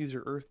 he's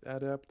your Earth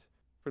adept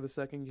for the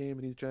second game,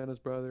 and he's Jenna's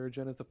brother.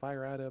 Jenna's the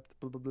fire adept,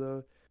 blah, blah,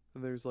 blah.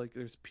 And there's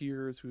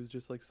Piers, who's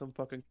just like some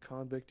fucking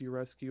convict you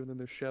rescue. And then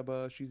there's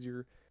Sheba, she's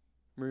your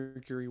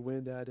Mercury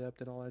wind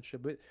adept and all that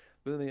shit. But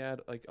then they add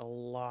like a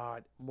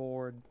lot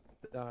more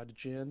to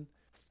Jin,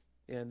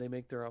 and they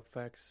make their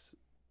effects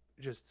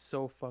just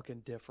so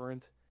fucking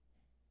different.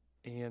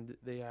 And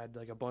they add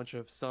like a bunch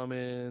of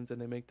summons, and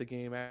they make the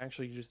game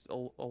actually just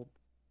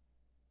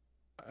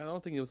I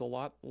don't think it was a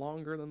lot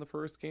longer than the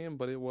first game,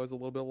 but it was a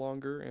little bit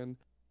longer. And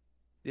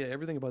yeah,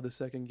 everything about the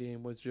second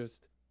game was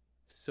just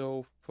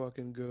so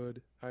fucking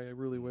good. I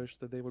really wish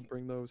that they would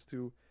bring those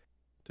to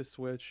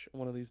Switch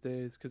one of these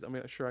days, because I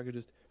mean, sure, I could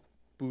just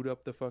boot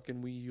up the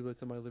fucking Wii U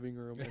that's in my living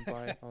room and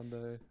buy it on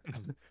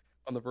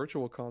the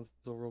virtual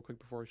console real quick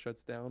before it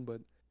shuts down,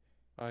 but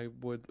I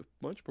would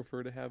much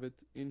prefer to have it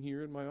in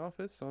here in my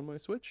office on my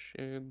Switch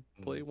and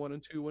play 1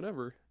 and 2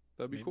 whenever.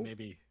 That'd be cool.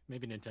 Maybe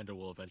Nintendo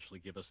will eventually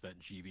give us that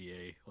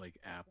GBA like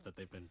app that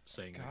they've been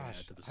saying.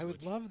 Gosh, to the Switch. I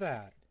would love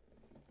that.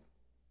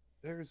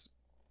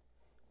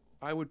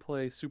 I would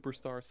play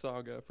Superstar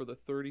Saga for the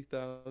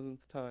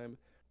 30,000th time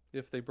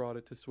if they brought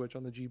it to Switch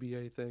on the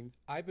GBA thing.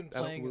 I've been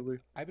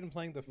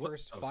playing the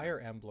first Fire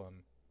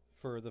Emblem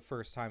for the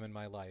first time in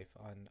my life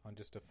on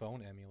just a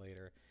phone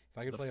emulator. If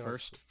I could play the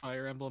first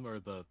Fire Emblem or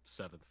the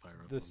 7th Fire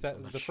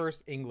Emblem? The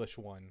first English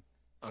one.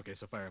 Okay,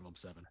 so Fire Emblem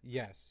 7.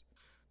 Yes.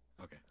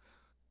 Okay.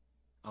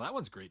 Oh, that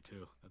one's great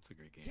too. That's a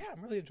great game. Yeah,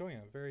 I'm really enjoying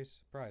it. I'm very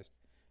surprised.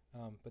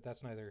 But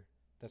that's not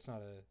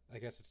I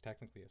guess it's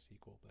technically a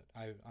sequel, but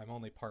I'm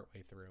only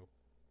partway through.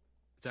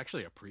 It's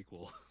actually a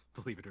prequel,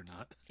 believe it or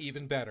not.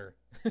 Even better.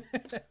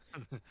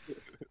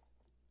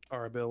 All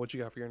right, Bill, what you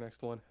got for your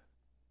next one?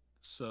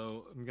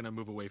 So I'm gonna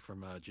move away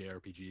from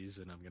JRPGs,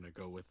 and I'm gonna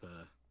go with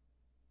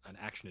an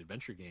action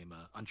adventure game,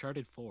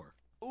 Uncharted 4.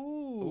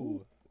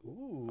 Ooh.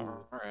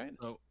 All right.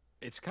 So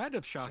it's kind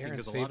of shocking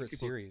Aaron's because a lot favorite of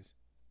people. Series.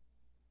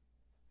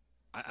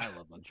 I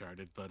love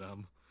Uncharted, but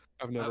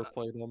I've never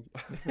played them.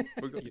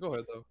 Go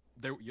ahead though.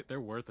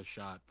 they're worth a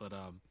shot. But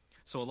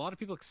so a lot of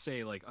people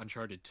say like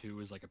Uncharted 2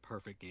 is like a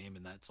perfect game,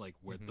 and that's like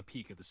where the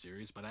peak of the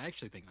series. But I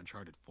actually think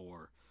Uncharted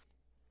 4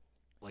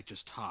 like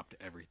just topped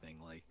everything.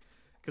 Like,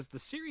 because the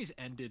series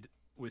ended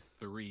with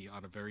 3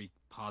 on a very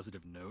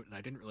positive note, and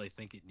I didn't really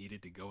think it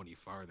needed to go any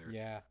farther.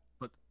 Yeah.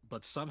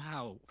 But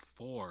somehow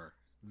 4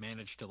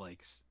 managed to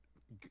like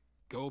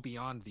go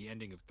beyond the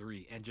ending of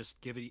 3 and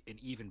just give it an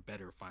even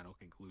better final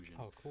conclusion.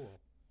 Oh, cool.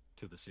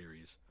 To the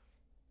series.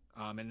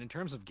 And in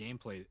terms of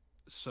gameplay,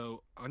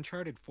 so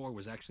Uncharted 4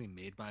 was actually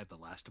made by the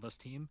Last of Us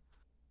team,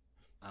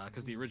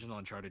 because the original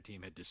Uncharted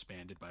team had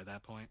disbanded by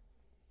that point.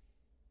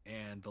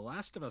 And the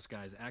Last of Us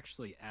guys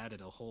actually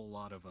added a whole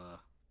lot of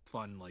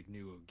fun, like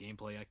new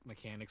gameplay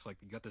mechanics. Like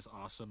you got this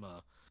awesome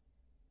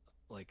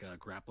like a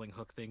grappling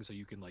hook thing, so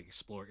you can like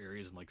explore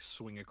areas and like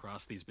swing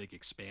across these big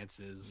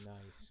expanses.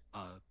 Nice.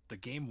 The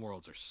game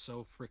worlds are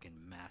so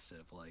freaking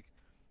massive. Like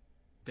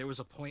there was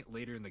a point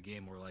later in the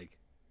game where like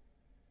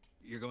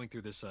you're going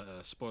through this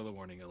spoiler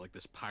warning, like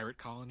this pirate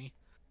colony,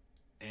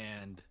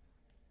 and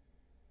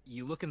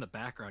you look in the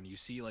background, you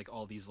see like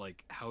all these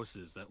like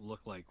houses that look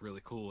like really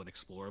cool and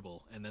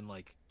explorable, and then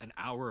like an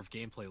hour of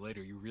gameplay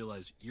later you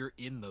realize you're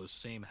in those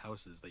same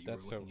houses that you were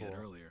looking at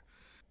earlier.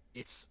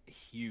 It's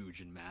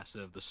huge and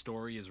massive. The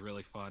story is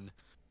really fun,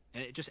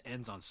 and it just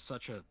ends on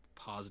such a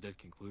positive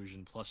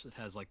conclusion. Plus it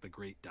has like the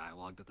great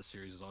dialogue that the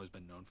series has always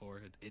been known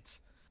for.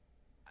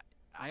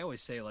 I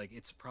always say like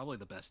it's probably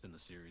the best in the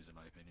series in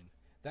my opinion.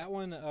 That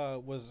one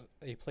was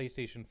a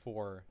PlayStation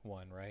 4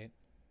 one, right?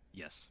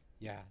 Yes.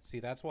 Yeah. See,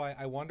 that's why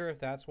I wonder if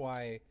that's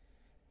why.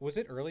 Was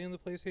it early in the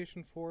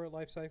PlayStation 4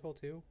 life cycle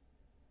too?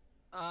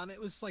 It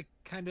was like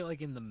kind of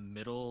like in the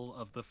middle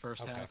of the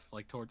first half,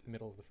 like towards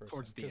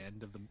the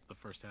end of the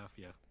first half.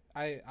 Yeah.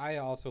 I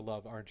also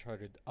love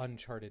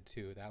Uncharted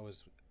 2. That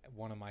was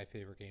one of my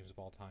favorite games of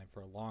all time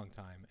for a long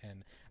time,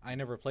 and I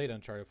never played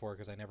Uncharted 4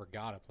 because I never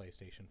got a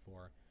PlayStation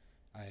 4.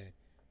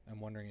 I'm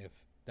wondering if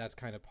that's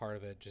kind of part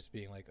of it, just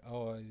being like,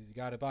 oh, you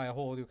got to buy a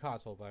whole new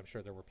console. But I'm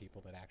sure there were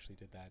people that actually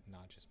did that,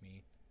 not just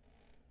me.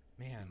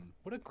 Man,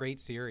 what a great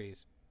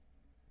series.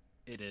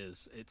 It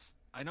is.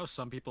 I know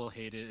some people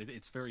hate it.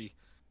 It's very,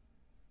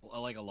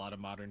 like a lot of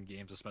modern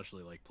games,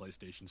 especially like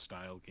PlayStation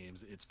style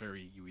games. It's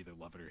very, you either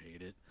love it or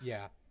hate it.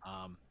 Yeah.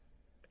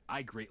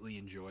 I greatly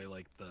enjoy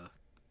like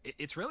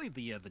it's really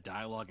the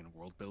dialogue and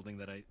world building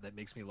that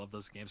makes me love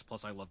those games.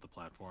 Plus, I love the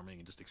platforming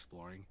and just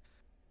exploring.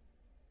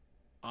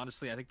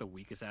 Honestly, I think the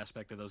weakest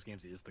aspect of those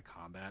games is the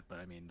combat, but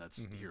I mean,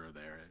 that's here or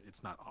there.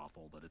 It's not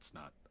awful, but it's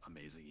not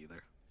amazing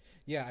either.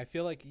 Yeah, I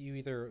feel like you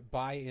either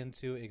buy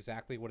into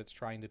exactly what it's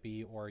trying to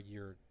be or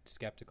you're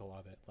skeptical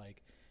of it.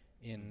 Like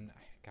in,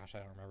 gosh, I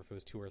don't remember if it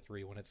was 2 or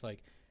 3, when it's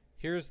like,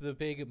 here's the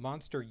big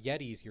monster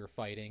Yetis you're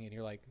fighting, and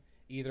you're like,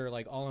 either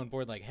like all on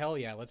board, like, hell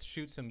yeah, let's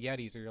shoot some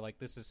Yetis, or you're like,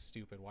 this is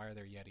stupid. Why are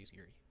there Yetis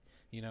here?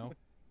 You know?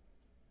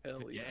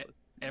 Hell yeah.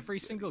 Every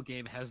single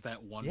game has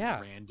that one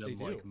random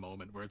like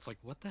moment where it's like,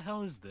 what the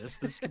hell is this?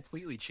 This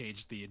completely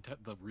changed the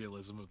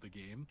realism of the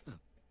game.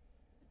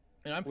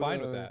 And I'm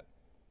fine with that.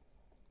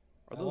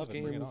 Are those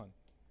games,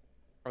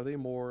 are they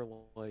more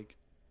like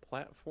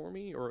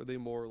platformy, or are they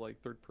more like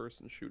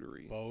third-person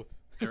shootery? Both.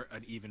 They're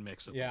an even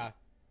mix of both.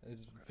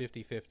 It's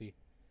 50-50.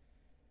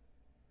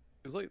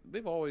 It's like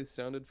they've always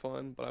sounded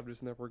fun, but I've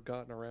just never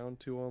gotten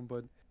around to them.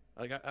 But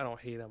like I don't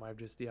hate them. I've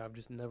just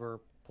never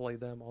played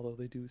them, although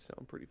they do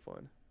sound pretty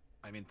fun.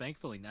 I mean,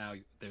 thankfully now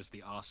there's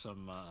the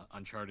awesome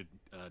Uncharted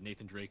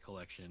Nathan Drake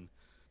collection,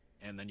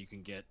 and then you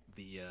can get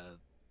the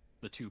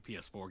 2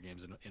 PS4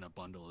 games in a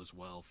bundle as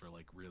well for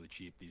like really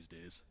cheap these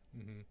days.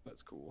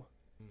 That's cool.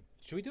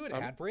 Should we do an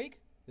ad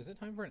break? Is it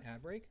time for an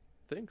ad break?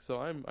 I think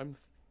so. I'm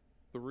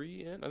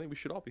 3 in. I think we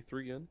should all be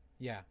 3 in.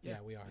 Yeah,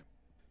 we are.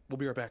 We'll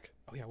be right back.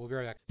 Oh yeah, we'll be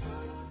right back.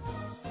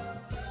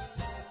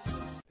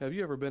 Have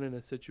you ever been in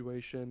a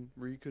situation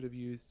where you could have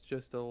used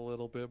just a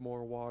little bit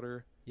more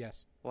water?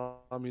 Yes.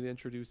 Well, allow me to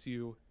introduce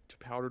you to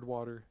powdered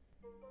water.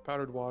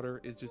 Powdered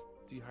water is just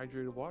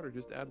dehydrated water.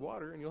 Just add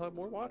water and you'll have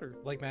more water.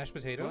 Like mashed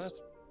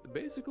potatoes?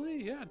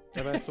 Basically, yeah.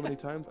 I've asked so many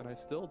times and I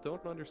still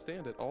don't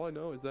understand it. All I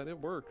know is that it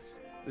works.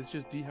 It's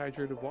just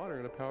dehydrated water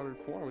in a powdered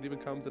form. It even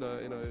comes in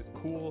a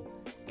cool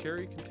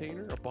carry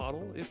container, a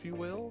bottle, if you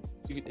will.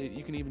 You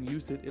can even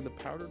use it in the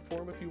powdered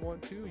form if you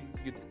want to.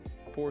 You could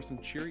pour some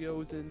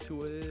Cheerios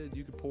into it.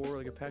 You could pour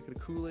like a packet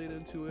of Kool-Aid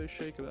into it,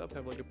 shake it up,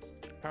 have like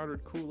a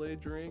powdered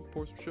Kool-Aid drink,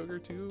 pour some sugar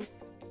too.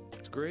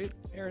 It's great.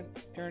 Aaron,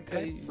 can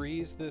I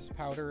freeze this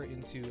powder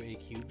into a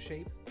cube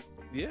shape?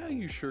 Yeah,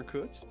 you sure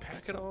could. Just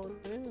pack it on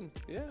in.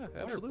 Yeah,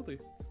 absolutely.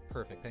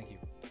 Perfect, thank you.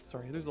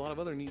 Sorry, there's a lot of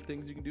other neat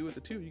things you can do with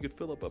it too. You could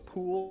fill up a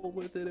pool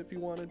with it if you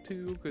wanted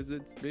to, because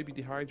it's maybe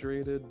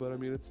dehydrated, but I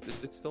mean it's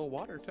still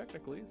water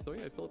technically. So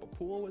yeah, fill up a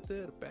pool with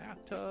it, a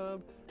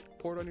bathtub,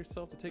 pour it on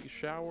yourself to take a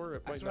shower.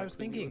 It That's might what I not was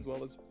clean you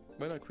thinking.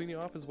 might not clean you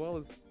off as well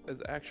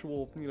as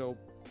actual,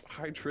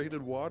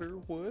 hydrated water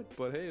would,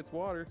 but hey, it's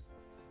water.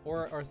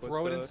 Or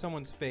throw it in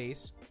someone's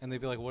face, and they'd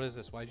be like, "What is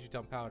this? Why did you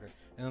dump powder?"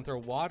 And then throw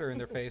water in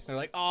their face, and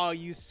they're like, "Oh,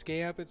 you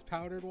scamp! It's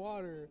powdered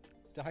water,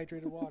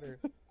 dehydrated water."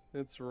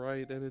 That's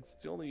right, and it's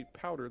the only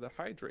powder that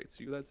hydrates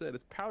you. That's it.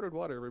 It's powdered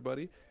water,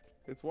 everybody.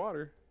 It's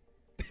water.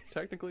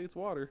 Technically, it's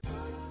water.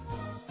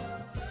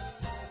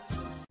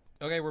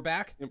 Okay, we're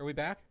back. Are we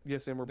back?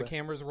 Yes, and we're The back.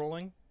 camera's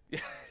rolling. Yeah,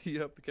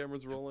 yep, the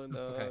camera's rolling.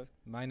 Okay,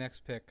 my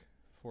next pick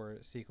for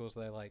sequels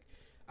that I like.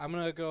 I'm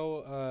gonna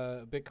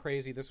go a bit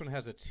crazy. This one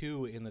has a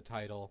 2 in the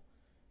title.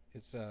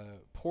 It's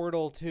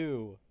Portal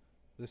 2,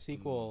 the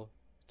sequel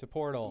to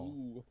Portal.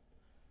 Ooh.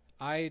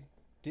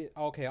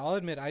 I'll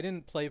admit I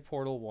didn't play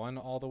Portal 1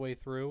 all the way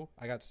through.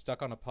 I got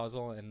stuck on a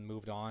puzzle and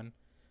moved on.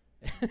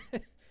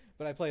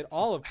 But I played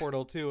all of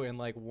Portal 2 in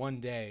like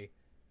one day.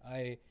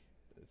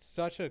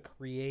 Such a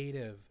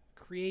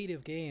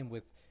creative game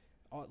with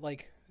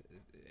like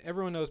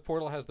everyone knows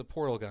Portal has the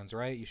portal guns,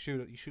 right? You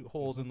shoot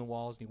holes in the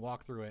walls and you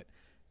walk through it.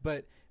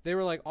 But they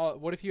were like,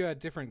 what if you had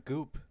different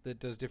goop that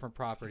does different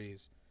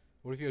properties?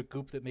 What if you had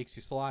goop that makes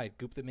you slide,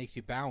 goop that makes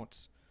you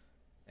bounce?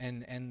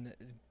 And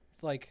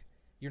like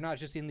you're not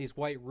just in these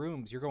white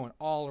rooms, you're going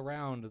all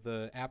around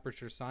the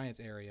Aperture Science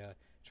area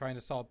trying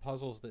to solve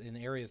puzzles in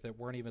areas that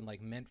weren't even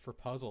like meant for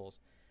puzzles.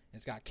 And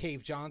it's got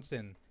Cave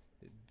Johnson.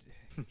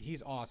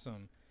 He's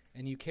awesome.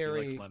 And you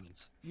carry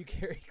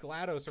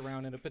GLaDOS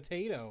around in a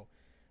potato.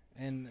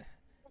 And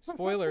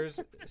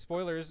spoilers,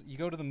 you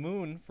go to the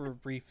moon for a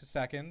brief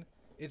second.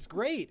 It's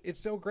great. It's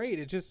so great.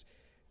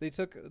 They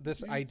took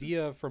this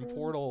idea from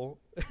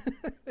Portal.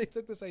 They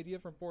took this idea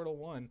from Portal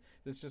 1.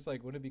 That's just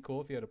like, wouldn't it be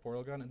cool if you had a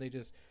portal gun? And they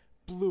just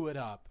blew it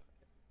up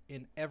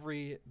in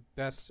every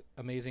best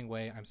amazing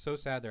way. I'm so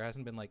sad there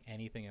hasn't been like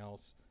anything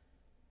else.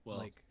 Well,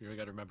 like, you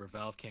got to remember,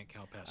 Valve can't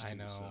count past 2. I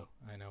know, so.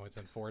 I know. It's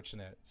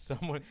unfortunate.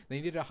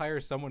 They need to hire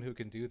someone who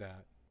can do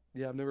that.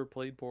 Yeah, I've never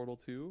played Portal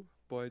 2,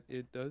 but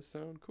it does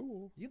sound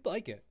cool. You'd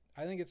like it.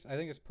 I think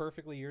it's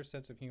perfectly your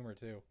sense of humor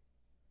too.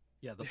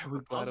 Yeah,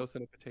 with GLaDOS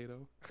and a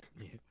potato.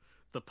 Yeah.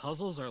 The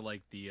puzzles are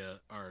like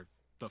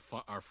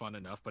are fun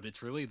enough, but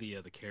it's really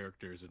the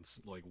characters and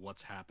like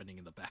what's happening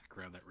in the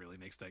background that really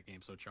makes that game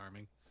so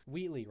charming.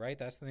 Wheatley, right?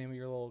 That's the name of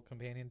your little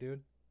companion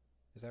dude.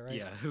 Is that right?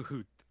 Yeah,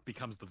 who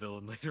becomes the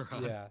villain later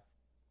on. Yeah.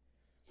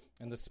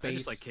 And the space. I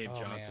just like Cave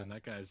Johnson. Man.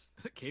 That guy's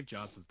Cave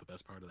Johnson's the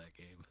best part of that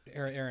game.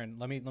 Aaron,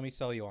 let me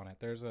sell you on it.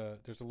 There's a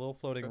little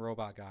floating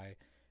robot guy.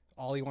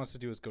 All he wants to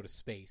do is go to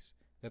space.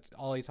 That's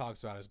all he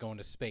talks about is going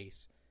to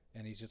space.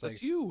 And he's just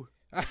That's you.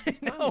 I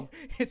know,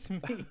 it's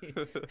me.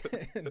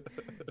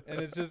 and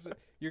it's just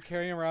you're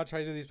carrying him around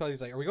trying to do these puzzles.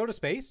 He's like, "Are we going to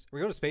space? Are we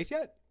going to space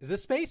yet? Is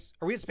this space?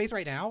 Are we at space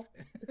right now?"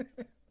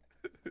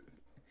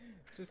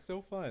 Just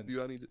so fun.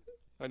 Dude, I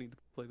need to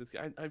play this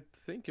game. I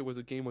think it was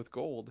a game with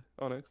gold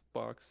on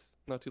Xbox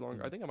not too long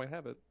ago. I think I might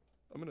have it.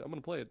 I'm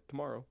gonna play it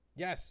tomorrow.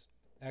 Yes,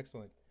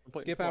 excellent.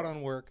 Skip out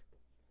on work,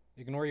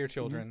 ignore your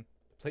children,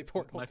 play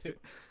Portal 2.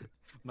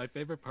 My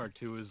favorite part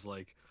too is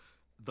like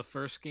the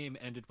first game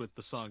ended with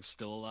the song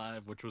 "Still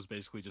Alive," which was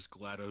basically just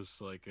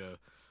GLaDOS like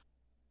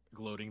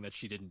gloating that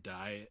she didn't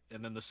die,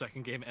 and then the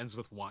second game ends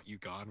with "Want You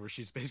Gone," where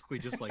she's basically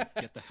just like,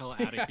 "Get the hell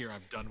out of here!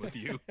 I'm done with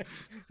you."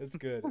 That's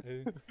good.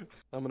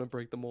 I'm gonna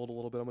break the mold a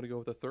little bit. I'm gonna go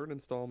with the third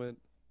installment.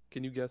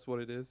 Can you guess what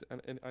it is?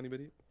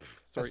 Anybody?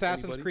 Sorry,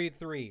 Assassin's Creed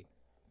 3.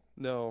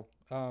 No.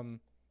 No.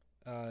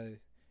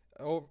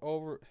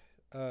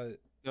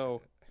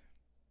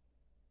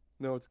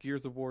 No, it's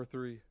Gears of War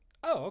 3.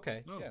 Oh,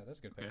 okay. Oh, yeah, that's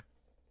a good pick. Okay.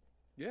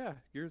 Yeah,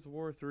 Gears of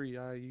War 3.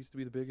 I used to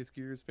be the biggest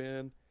Gears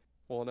fan.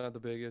 Well, not the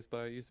biggest, but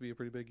I used to be a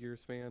pretty big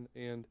Gears fan.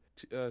 And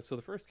so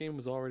the first game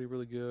was already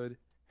really good.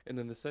 And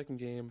then the second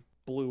game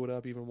blew it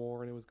up even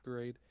more, and it was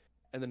great.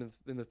 And then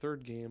in the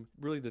third game,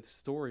 really the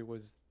story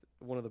was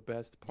one of the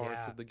best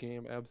parts of the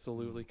game,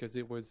 absolutely, because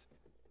it was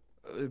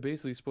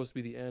basically supposed to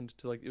be the end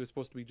to it was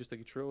supposed to be just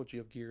like a trilogy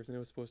of Gears, and it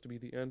was supposed to be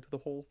the end to the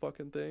whole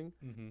fucking thing.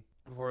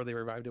 Before they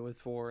revived it with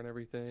 4 and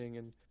everything,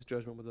 and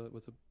Judgment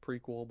was a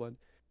prequel, but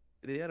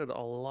they added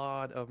a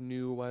lot of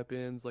new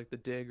weapons, like the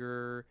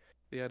Dagger.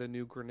 They added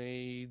new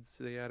grenades.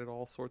 They added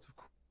all sorts of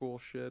cool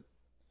shit.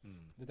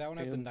 Did that one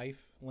have the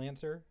knife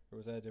lancer, or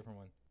was that a different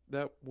one?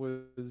 That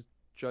was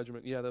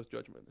Judgment. Yeah, that was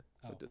Judgment.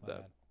 Oh, did that.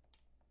 Bad.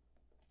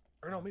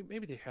 Or no,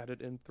 maybe they had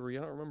it in 3.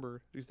 I don't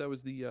remember, because that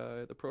was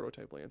the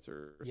prototype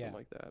lancer or something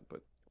like that.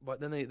 But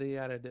then they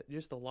added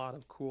just a lot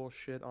of cool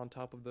shit on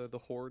top of the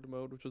horde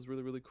mode, which was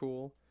really, really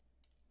cool.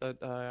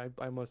 That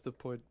I must have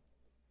put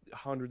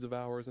hundreds of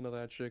hours into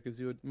that shit,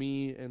 because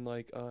me and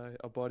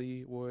a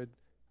buddy would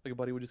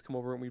just come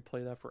over and we'd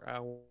play that for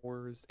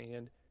hours,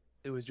 and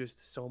it was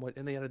just so much.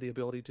 And they added the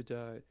ability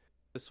to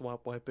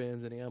swap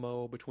weapons and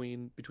ammo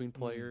between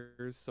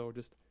players, so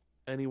just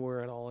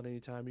anywhere at all at any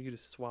time you could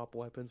just swap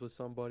weapons with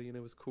somebody, and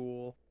it was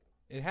cool.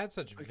 It had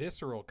such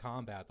visceral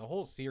combat. The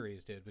whole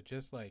series did, but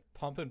just like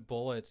pumping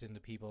bullets into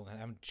people and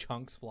having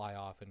chunks fly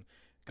off and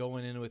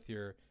going in with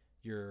your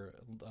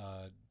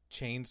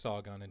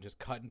chainsaw gun and just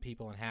cutting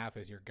people in half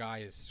as your guy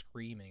is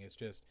screaming. It's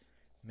just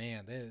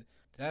Man,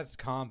 that's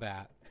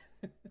combat.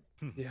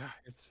 Yeah,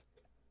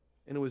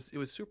 it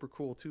was super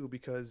cool too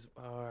because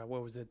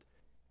what was it?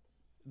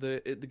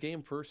 The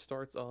game first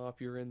starts off.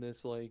 You're in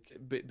this like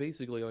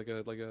basically like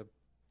a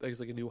I guess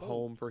like a new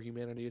home for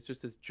humanity. It's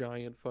just this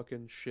giant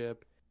fucking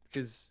ship.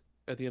 Because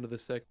at the end of the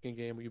second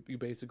game, you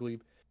basically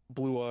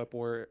blew up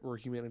where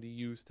humanity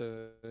used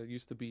to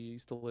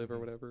live or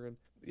whatever. And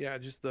yeah,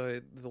 just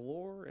the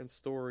lore and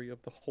story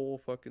of the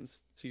whole fucking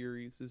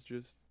series is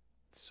just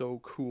so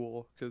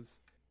cool because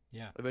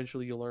yeah,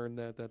 eventually you learn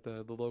that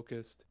the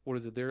Locust, what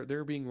is it?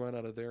 They're being run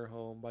out of their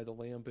home by the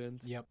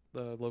Lambents. Yep.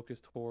 The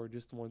Locust horde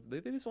just wants they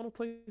just want a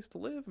place to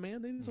live,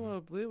 man. They just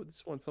want to live.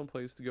 Just want some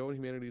place to go. And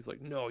humanity's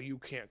like, no, you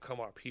can't come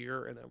up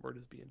here. And then we're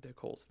just being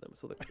dickholes to them,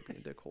 so they're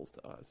being dickholes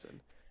to us.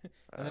 And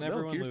then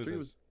everyone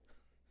loses.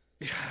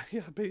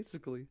 Yeah,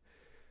 basically.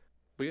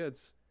 But yeah,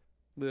 it's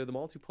the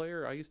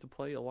multiplayer I used to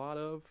play a lot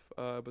of,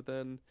 but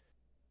then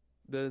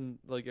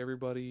like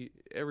everybody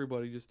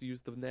just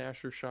used the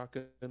Nasher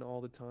shotgun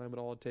all the time, and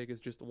all it takes is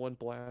just one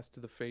blast to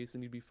the face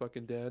and you'd be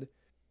fucking dead.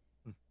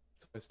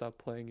 So I stopped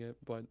playing it.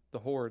 But the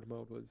Horde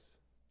mode was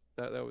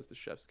that was the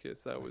chef's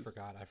kiss. I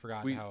forgot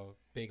how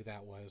big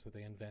that was, that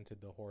they invented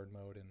the Horde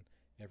mode and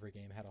every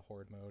game had a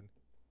Horde mode.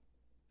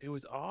 It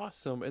was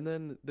awesome. And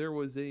then there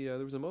was a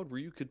mode where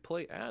you could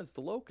play as the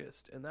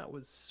Locust, and that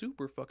was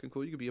super fucking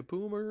cool. You could be a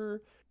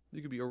boomer,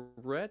 you could be a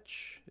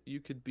wretch,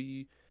 you could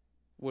be,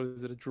 what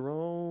is it, a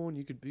drone?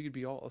 You could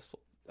be all.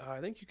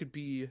 I think you could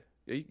be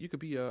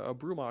a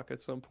Brumach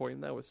at some point,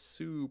 and that was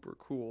super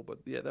cool. But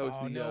yeah, that was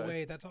no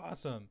way, that's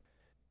awesome.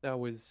 That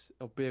was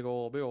a big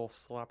old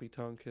sloppy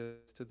tongue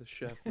kiss to the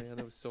chef, man.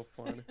 That was so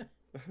fun.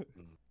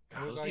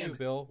 What about you,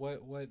 Bill?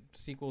 What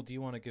sequel do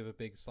you want to give a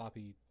big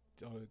sloppy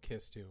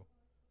kiss to?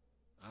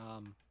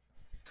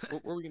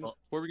 What were we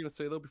gonna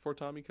say though before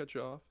Tommy cut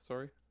you off?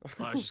 Sorry.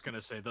 Well, I was just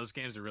gonna say those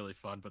games are really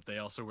fun, but they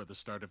also were the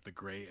start of the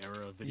gray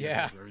era of video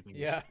games where everything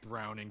was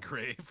brown and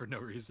gray for no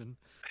reason.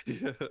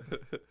 Yeah.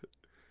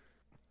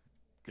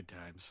 Good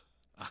times.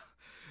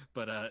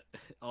 But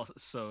also,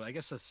 so I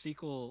guess a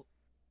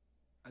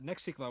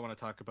next sequel I want to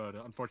talk about.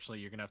 Unfortunately,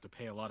 you're gonna have to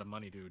pay a lot of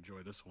money to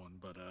enjoy this one,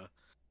 but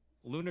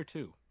Lunar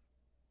 2.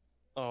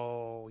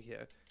 Oh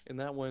yeah, and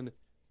that one.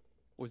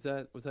 Was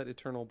that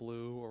Eternal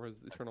Blue, or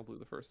was Eternal Blue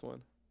the first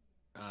one?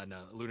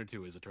 No, Lunar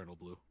 2 is Eternal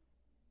Blue.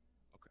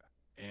 Okay.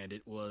 And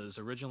it was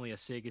originally a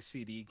Sega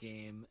CD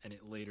game, and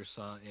it later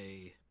saw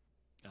a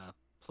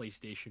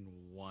PlayStation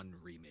 1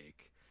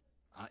 remake.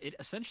 It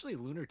essentially,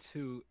 Lunar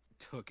 2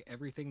 took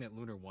everything that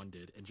Lunar 1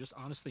 did and just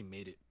honestly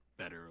made it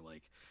better.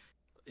 Like,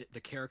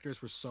 the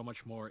characters were so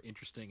much more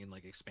interesting and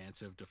like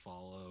expansive to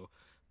follow.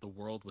 The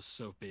world was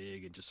so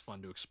big and just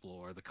fun to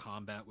explore. The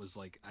combat was,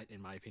 like,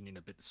 in my opinion,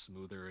 a bit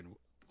smoother and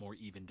more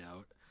evened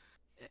out.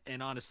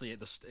 And honestly,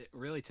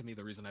 really, to me,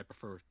 the reason I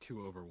prefer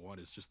 2 over 1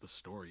 is just the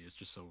story is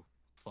just so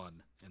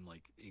fun and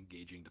like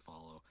engaging to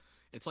follow.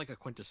 It's like a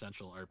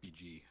quintessential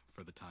RPG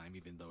for the time,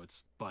 even though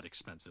it's but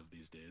expensive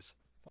these days.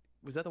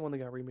 Was that the one that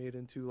got remade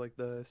into like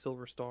the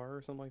Silver Star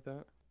or something like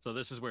that? So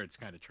this is where it's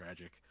kind of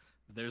tragic.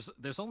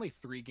 There's only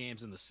 3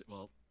 games in the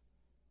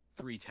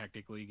 3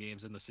 technically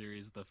games in the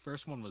series. The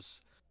first one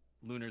was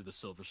Lunar the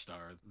Silver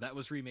Star. That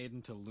was remade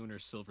into Lunar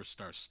Silver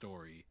Star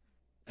Story.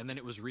 And then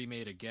it was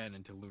remade again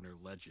into Lunar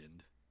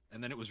Legend.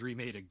 And then it was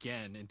remade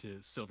again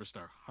into Silver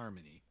Star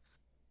Harmony.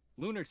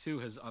 Lunar 2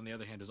 has, on the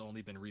other hand, has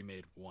only been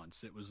remade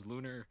once. It was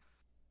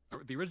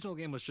the original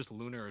game was just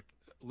Lunar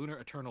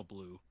Eternal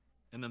Blue,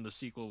 and then the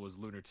sequel was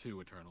Lunar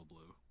 2 Eternal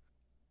Blue.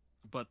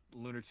 But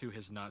Lunar 2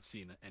 has not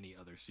seen any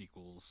other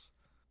sequels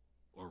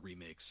or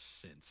remakes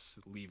since,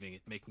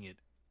 making it...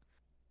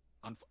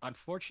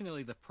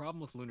 Unfortunately, the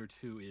problem with Lunar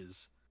 2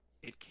 is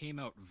it came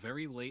out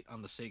very late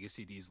on the Sega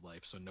CD's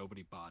life, so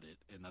nobody bought it,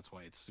 and that's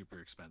why it's super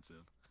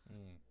expensive.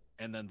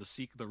 And then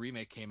the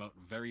remake came out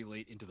very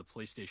late into the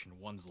PlayStation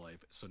 1's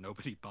life, so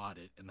nobody bought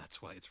it, and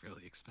that's why it's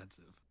really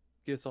expensive.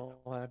 Guess I'll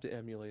have to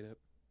emulate it.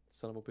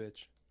 Son of a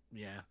bitch.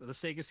 Yeah, the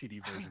Sega CD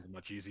version is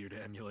much easier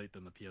to emulate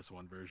than the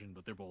PS1 version,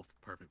 but they're both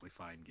perfectly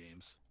fine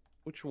games.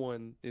 Which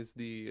one is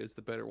the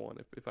better one?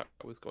 If I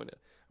was going to,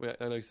 I mean,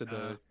 I know you said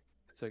the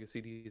Sega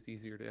CD is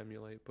easier to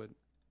emulate, but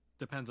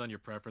depends on your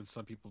preference.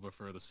 Some people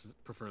prefer the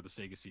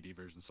Sega CD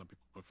version. Some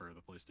people prefer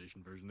the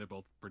PlayStation version. They're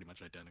both pretty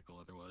much identical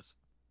otherwise.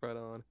 Right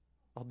on.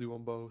 I'll do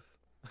them both.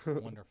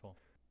 Wonderful.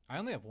 I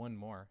only have one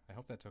more. I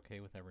hope that's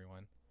okay with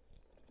everyone.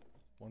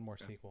 One more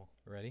sequel.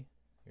 Ready?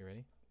 You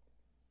ready?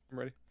 I'm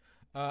ready.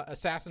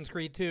 Assassin's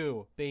Creed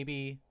 2,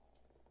 baby.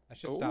 I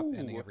should stop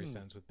ending every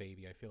sentence with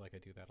baby. I feel like I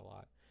do that a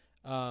lot.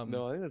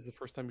 No, I think that's the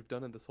first time you've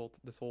done it this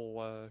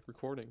whole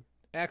recording.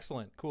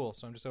 Excellent. Cool.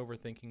 So I'm just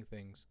overthinking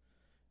things.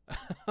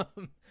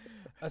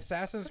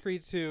 Assassin's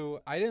Creed 2,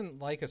 I didn't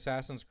like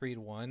Assassin's Creed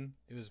 1.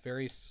 It was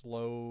very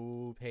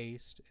slow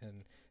paced,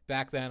 and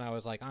back then I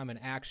was like, I'm an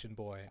action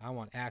boy. I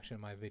want action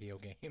in my video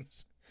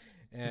games.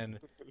 And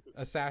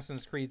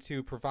Assassin's Creed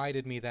 2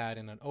 provided me that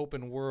in an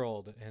open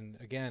world, and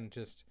again,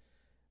 just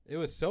it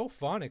was so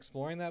fun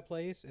exploring that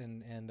place,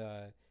 and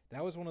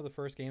that was one of the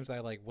first games I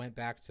like went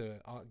back to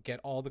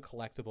get all the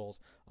collectibles,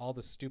 all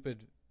the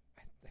stupid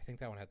think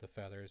that one had the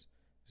feathers.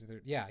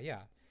 Yeah.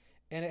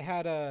 And it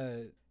had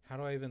it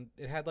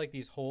had like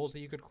these holes that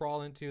you could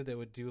crawl into that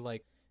would do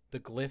like the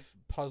glyph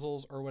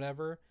puzzles or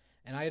whatever.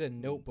 And I had a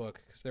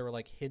notebook because there were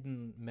like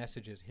hidden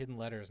messages, hidden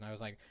letters, and I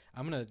was like,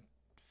 I'm gonna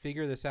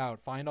figure this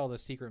out, find all the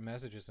secret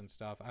messages and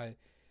stuff.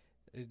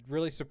 It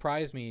really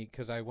surprised me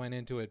because I went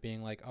into it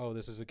being like, oh,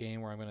 this is a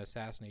game where I'm gonna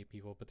assassinate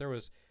people, but there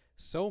was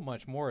so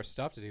much more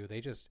stuff to do.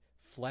 They just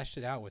fleshed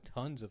it out with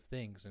tons of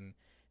things, and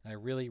I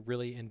really,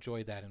 really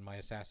enjoyed that in my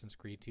Assassin's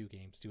Creed 2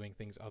 games, doing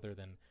things other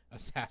than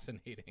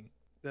assassinating.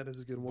 That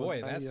is a good one.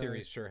 Boy, that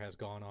series sure has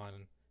gone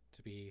on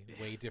to be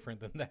way different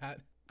than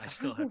that. I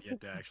still have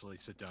yet to actually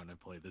sit down and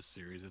play this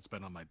series. It's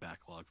been on my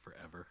backlog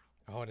forever.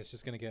 Oh, and it's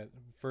just going to get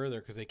further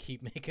because they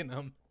keep making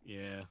them.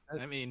 Yeah.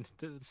 I mean,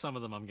 some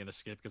of them I'm going to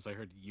skip because I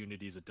heard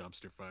Unity's a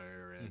dumpster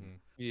fire. And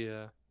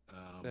yeah,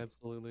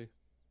 absolutely.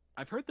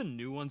 I've heard the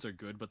new ones are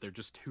good, but they're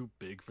just too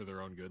big for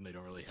their own good, and they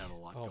don't really have a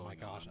lot going on. Oh my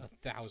gosh,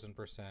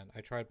 1,000%.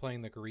 I tried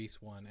playing the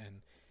Greece one,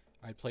 and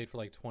I played for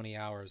like 20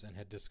 hours and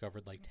had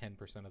discovered like 10%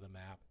 of the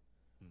map.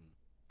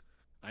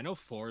 I know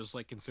 4 is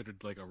like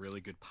considered like a really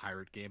good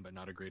pirate game, but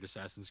not a great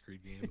Assassin's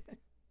Creed game.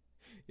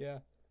 Yeah,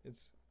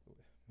 it's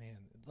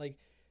like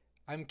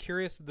I'm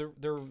curious. The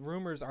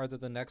rumors are that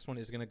the next one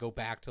is going to go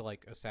back to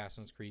like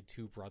Assassin's Creed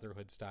 2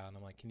 Brotherhood style, and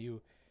I'm like,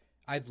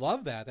 I'd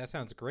love that. That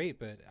sounds great,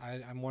 but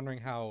I'm wondering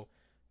how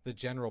the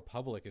general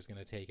public is going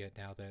to take it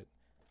now that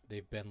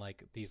they've been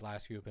like these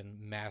last few have been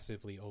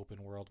massively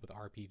open world with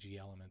RPG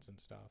elements and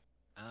stuff.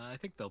 I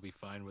think they'll be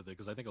fine with it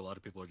because I think a lot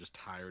of people are just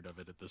tired of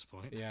it at this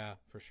point. Yeah,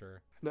 for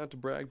sure. Not to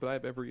brag, but I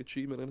have every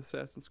achievement in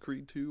Assassin's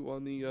Creed 2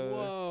 on the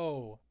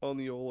on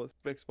the old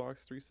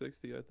Xbox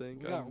 360. I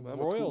think I'm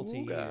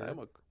royalty a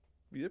cool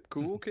guy.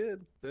 Cool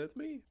kid. That's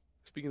me.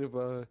 Speaking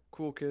of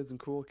cool kids and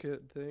cool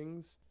kid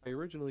things, I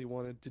originally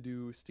wanted to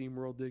do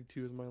SteamWorld Dig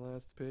 2 as my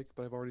last pick,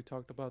 but I've already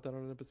talked about that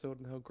on an episode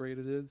and how great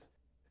it is.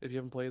 If you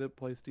haven't played it,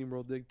 play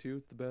SteamWorld Dig 2.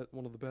 It's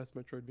one of the best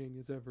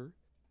Metroidvanias ever.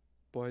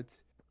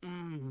 But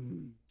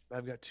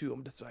I've got 2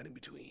 I'm deciding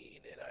between,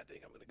 and I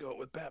think I'm going to go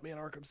with Batman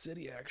Arkham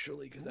City,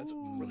 actually, because that's a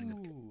really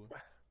good game.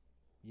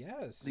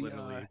 Yes.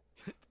 Literally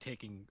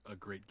taking a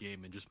great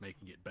game and just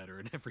making it better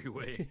in every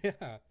way.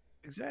 Yeah.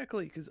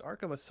 Exactly, because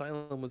Arkham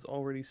Asylum was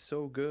already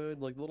so good.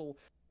 Like little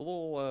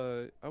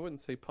I wouldn't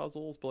say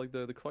puzzles, but like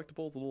the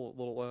collectibles,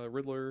 little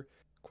Riddler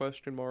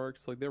question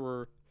marks, like they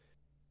were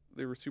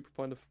super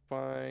fun to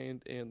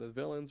find, and the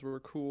villains were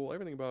cool.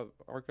 Everything about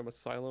Arkham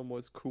Asylum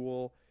was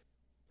cool,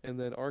 and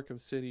then Arkham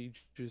City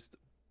just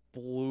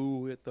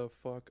blew it the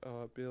fuck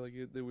up.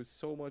 It was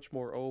so much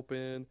more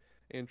open,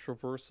 and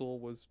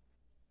traversal was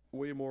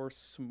way more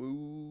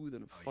smooth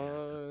and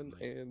fun,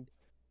 and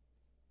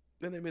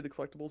then they made the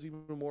collectibles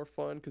even more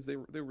fun because they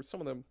were some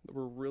of them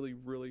were really,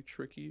 really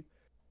tricky,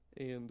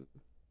 and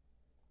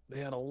they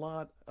had a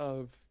lot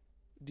of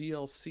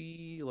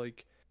DLC.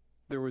 Like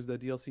there was the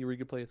DLC where you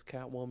could play as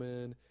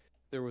Catwoman.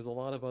 There was a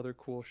lot of other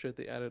cool shit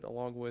they added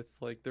along with,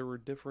 like, there were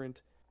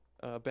different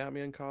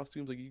Batman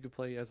costumes. Like you could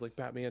play as like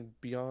Batman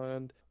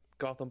Beyond,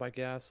 Gotham by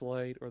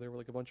Gaslight, or there were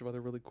like a bunch of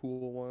other really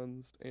cool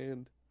ones.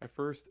 And that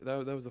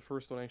was the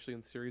first one actually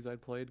in the series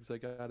I'd played because I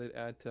got it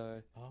at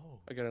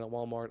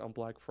Walmart on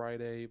Black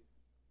Friday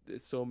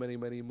so many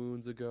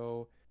moons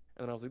ago,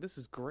 and I was like, this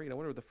is great. I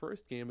wonder what the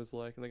first game is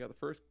like. And I got the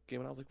first game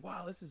and I was like,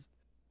 wow, this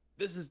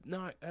is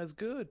not as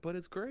good, but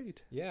it's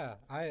great. Yeah,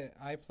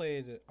 I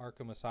played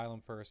Arkham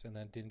Asylum first and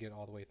then didn't get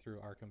all the way through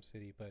Arkham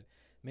City, but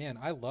man,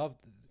 I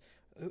loved.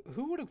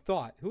 Who would have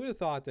thought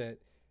that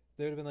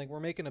they would have been like, we're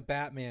making a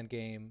Batman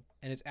game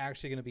and it's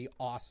actually going to be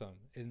awesome,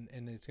 and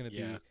it's going to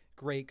be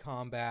great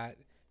combat,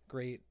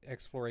 great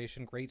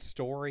exploration, great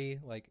story.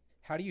 Like,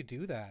 how do you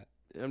do that?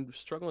 I'm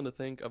struggling to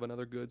think of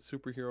another good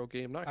superhero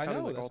game, not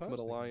counting like Ultimate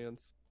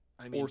Alliance.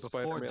 I mean, or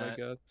Spider-Man, I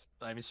guess.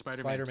 I mean,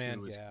 Spider-Man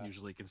 2 is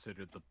usually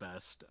considered the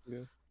best.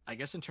 Yeah. I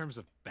guess in terms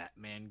of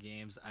Batman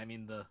games, I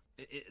mean,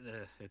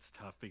 it's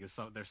tough because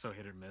they're so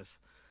hit or miss.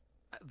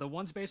 The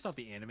ones based off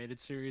the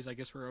animated series, I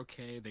guess, were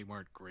okay. They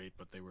weren't great,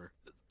 but they were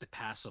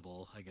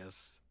passable, I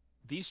guess.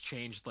 These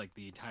changed like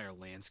the entire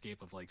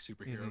landscape of like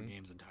superhero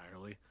games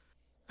entirely.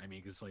 I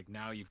mean, because like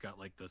now you've got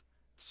like the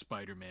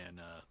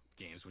Spider-Man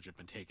games which have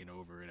been taken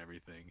over and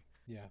everything.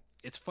 Yeah,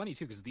 it's funny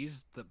too because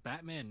the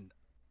Batman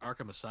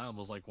Arkham Asylum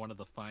was like one of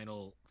the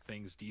final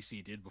things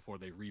DC did before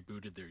they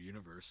rebooted their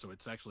universe, so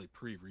it's actually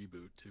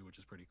pre-reboot too, which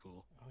is pretty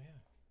cool. Oh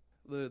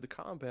yeah. The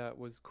combat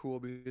was cool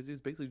because it's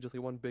basically just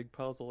like one big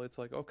puzzle. It's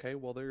like, okay,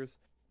 well there's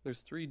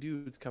 3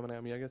 dudes coming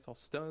at me. I guess I'll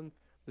stun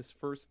this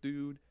first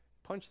dude,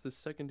 punch this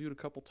second dude a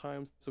couple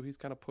times so he's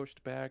kind of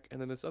pushed back,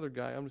 and then this other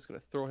guy, I'm just gonna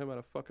throw him at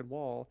a fucking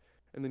wall,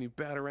 and then you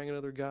batarang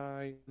another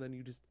guy, and then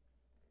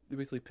you're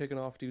basically picking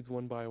off dudes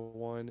one by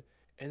one.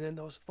 And then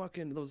those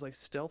like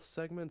stealth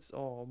segments,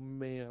 oh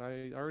man,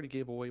 I already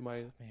gave away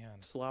my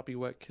sloppy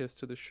wet kiss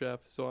to the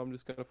chef, so I'm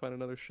just gonna find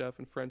another chef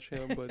and French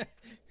him. But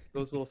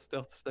those little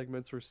stealth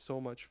segments were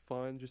so much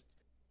fun, just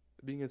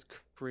being as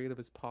creative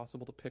as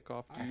possible to pick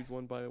off dudes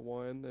one by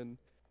one. And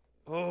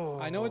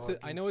I know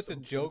it's a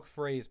joke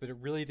phrase, but it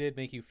really did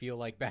make you feel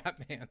like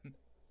Batman.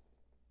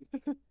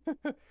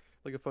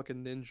 like a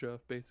fucking ninja.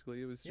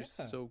 Basically, it was just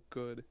so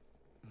good.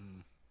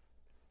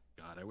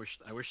 God, I wish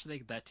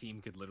that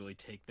team could literally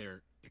take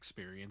their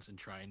experience and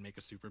try and make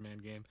a Superman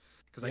game,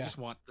 because I just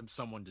want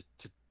someone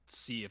to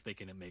see if they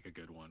can make a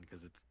good one,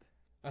 because it's.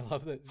 I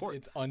love that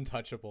it's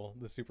untouchable.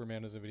 The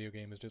Superman as a video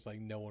game is just like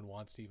no one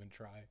wants to even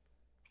try.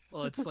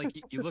 Well, it's like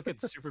you look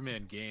at the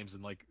Superman games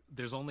and like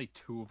there's only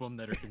 2 of them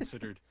that are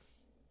considered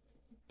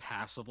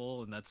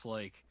passable, and that's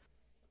like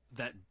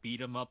that beat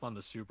 'em up on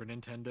the Super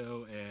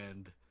Nintendo,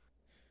 and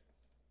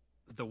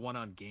the one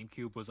on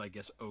GameCube was, I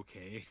guess,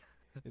 okay.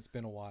 It's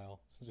been a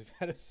while since we've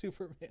had a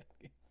Superman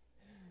game.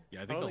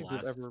 Yeah, I think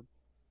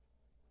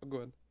Go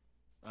ahead.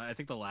 I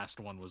think the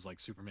last one was like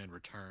Superman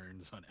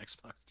Returns on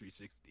Xbox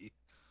 360.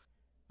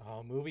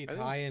 Oh, movie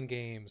tie-in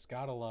games.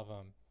 Gotta love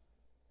them.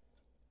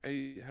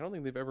 I don't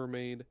think they've ever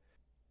made.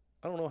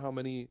 I don't know how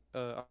many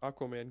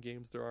Aquaman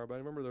games there are, but I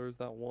remember there was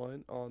that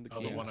one on the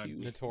GameCube. The one on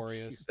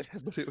Notorious.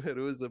 But it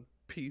was a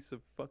piece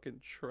of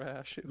fucking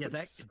trash.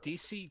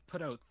 DC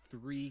put out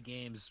 3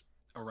 games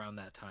around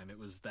that time. It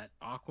was that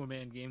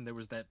Aquaman game. There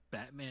was that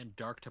Batman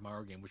Dark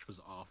Tomorrow game, which was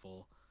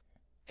awful,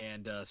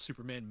 and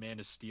Superman Man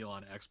of Steel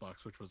on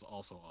Xbox, which was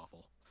also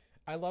awful.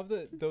 I love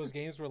that those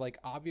games were like,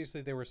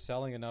 obviously they were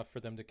selling enough for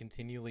them to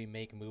continually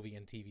make movie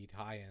and TV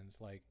tie-ins.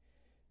 Like,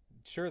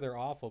 sure, they're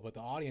awful, but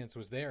the audience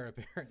was there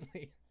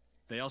apparently.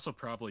 They also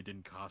probably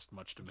didn't cost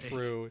much to make.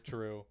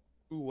 True.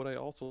 Ooh, what I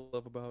also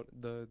love about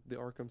the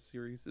Arkham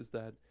series is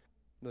that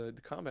the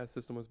combat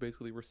system was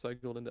basically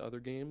recycled into other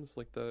games,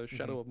 like the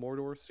Shadow of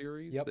Mordor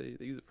series. Yep.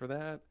 They use it for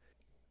that.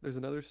 There's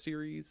another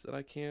series that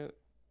I can't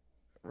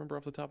remember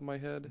off the top of my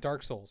head.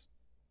 Dark Souls.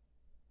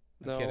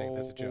 I'm kidding.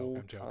 That's a joke.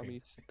 I'm joking. Tommy,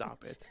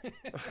 stop it.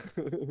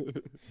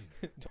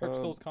 Dark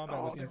Souls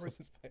combat was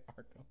influenced by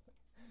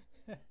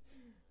Arkham.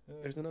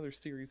 There's another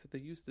series that they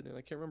used it in.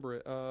 I can't remember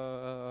it.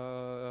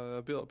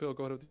 Bill, go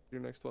ahead with your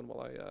next one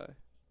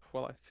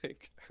while I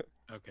think.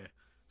 Okay,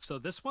 so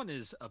this one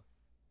is a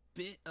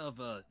bit of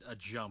a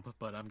jump,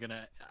 but I'm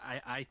gonna.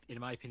 I in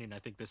my opinion, I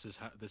think this is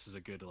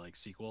a good like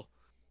sequel.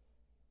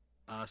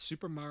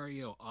 Super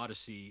Mario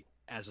Odyssey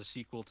as a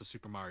sequel to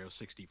Super Mario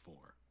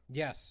 64.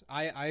 Yes,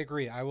 I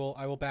agree. I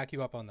will back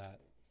you up on that.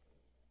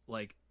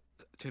 Like,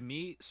 to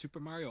me,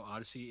 Super Mario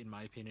Odyssey, in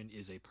my opinion,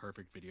 is a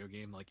perfect video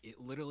game. Like, it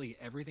literally,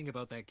 everything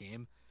about that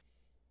game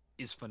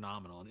is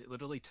phenomenal. And it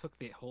literally took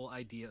the whole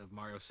idea of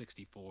Mario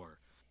 64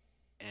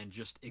 and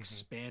just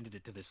expanded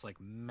it to this, like,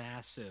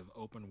 massive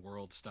open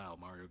world style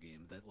Mario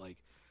game that, like,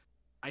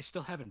 I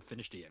still haven't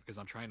finished it yet because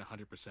I'm trying to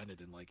 100% it,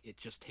 and, like, it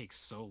just takes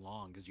so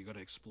long because you got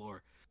to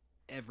explore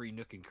every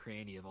nook and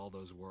cranny of all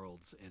those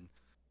worlds, and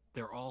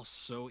they're all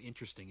so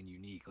interesting and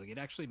unique. Like, it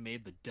actually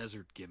made the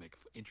desert gimmick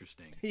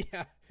interesting.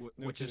 Yeah.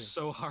 Which is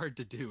so hard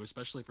to do,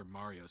 especially for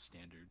Mario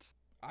standards.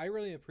 I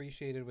really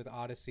appreciated with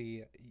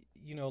Odyssey,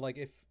 you know,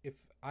 like if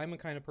I'm a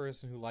kind of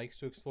person who likes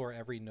to explore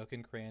every nook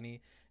and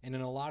cranny, and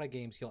in a lot of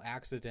games you'll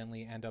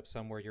accidentally end up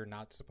somewhere you're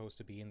not supposed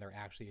to be and there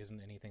actually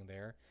isn't anything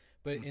there.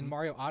 But in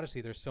Mario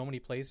Odyssey, there's so many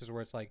places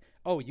where it's like,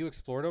 oh, you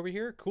explored over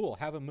here? Cool,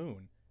 have a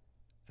moon.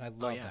 And I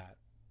love that.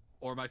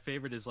 Or my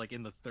favorite is like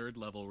in the 3rd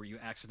level where you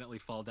accidentally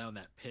fall down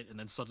that pit and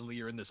then suddenly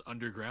you're in this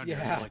underground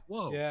area. You're like,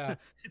 whoa. Yeah.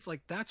 It's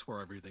like that's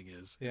where everything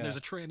is. Yeah. And there's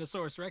a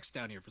Tyrannosaurus Rex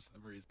down here for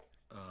some reason.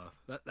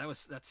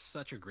 That's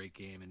such a great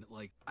game. And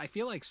like I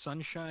feel like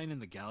Sunshine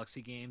and the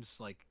Galaxy games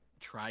like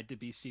tried to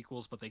be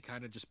sequels, but they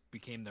kind of just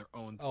became their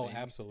own thing. Oh,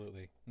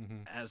 absolutely.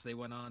 As they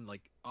went on.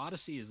 Like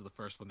Odyssey is the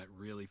first one that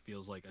really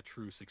feels like a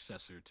true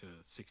successor to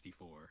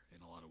 64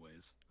 in a lot of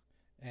ways.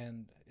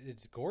 And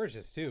it's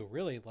gorgeous too.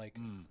 Really, like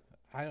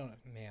I don't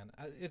know, man.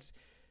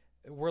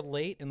 We're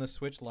late in the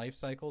Switch life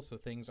cycle, so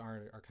things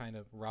are kind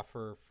of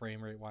rougher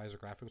frame rate wise or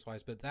graphics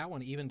wise. But that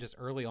one, even just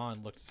early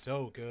on, looked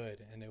so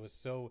good, and it was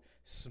so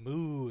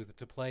smooth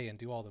to play and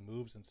do all the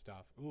moves and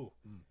stuff. Ooh,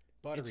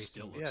 buttery. It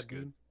still looks good.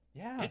 Dude.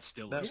 Yeah, it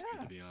still looks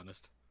good, to be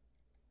honest.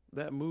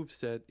 That move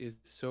set is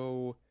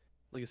so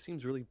like it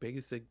seems really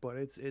basic, but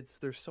it's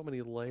there's so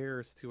many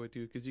layers to it,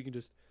 dude. Because you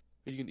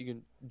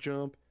can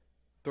jump,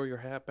 throw your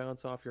hat,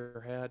 bounce off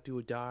your hat, do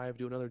a dive,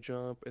 do another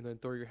jump, and then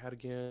throw your hat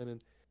again.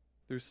 And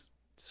there's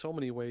so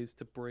many ways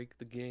to break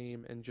the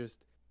game and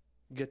just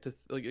get to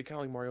like kind of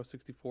like Mario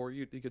 64.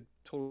 You could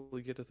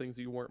totally get to things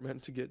that you weren't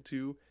meant to get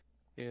to.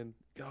 And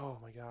oh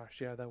my gosh,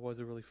 yeah, that was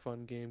a really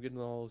fun game. Getting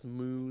all those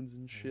moons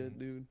and shit,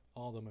 dude.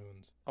 All the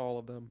moons, all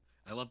of them.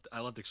 I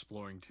loved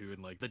exploring too,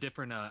 and like the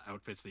different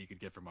outfits that you could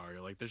get for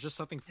Mario. Like, there's just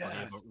something funny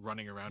about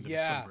running around in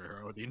a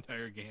sombrero the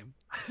entire game.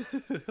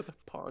 The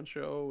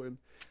poncho and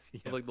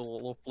like the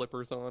little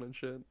flippers on and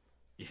shit.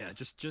 Yeah,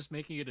 just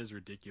making it as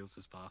ridiculous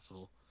as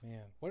possible. Man,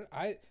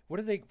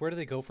 where do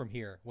they go from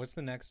here? What's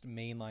the next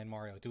mainline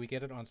Mario? Do we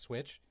get it on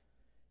Switch?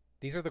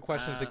 These are the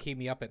questions that keep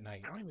me up at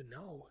night. I don't even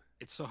know.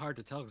 It's so hard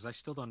to tell because I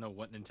still don't know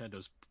what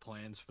Nintendo's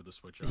plans for the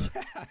Switch are.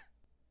 Yeah.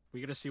 We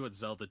gotta see what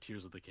Zelda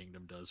Tears of the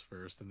Kingdom does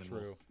first, and then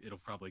it'll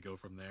probably go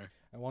from there.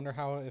 I wonder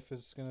if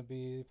it's gonna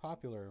be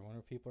popular. I wonder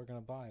if people are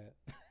gonna buy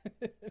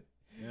it.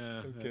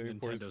 Yeah, okay,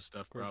 Nintendo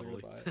stuff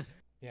probably.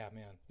 Yeah,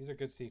 man, these are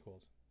good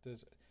sequels.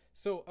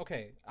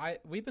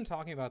 We've been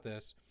talking about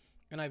this,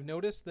 And I've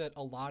noticed that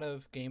a lot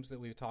of games that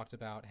we've talked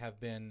about have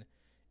been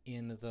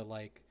in the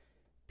like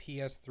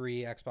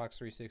PS3, Xbox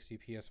 360,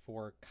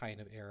 PS4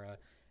 kind of era.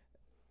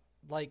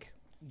 Like,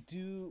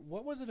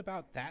 what was it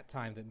about that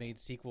time that made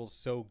sequels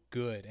so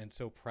good and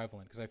so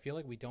prevalent? Because I feel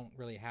like we don't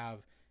really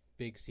have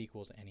big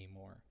sequels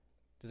anymore.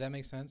 Does that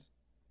make sense?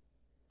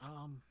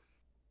 For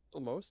the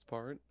most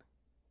part.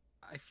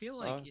 I feel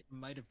like it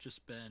might have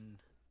just been...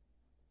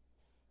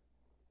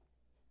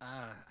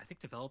 I think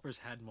developers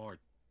had more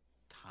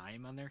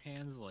time on their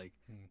hands. Like,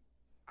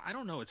 I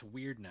don't know. It's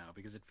weird now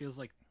because it feels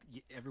like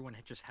everyone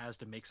just has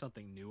to make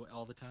something new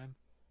all the time.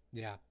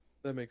 Yeah.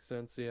 That makes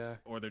sense, yeah.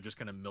 Or they're just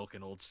going to milk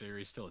an old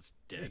series till it's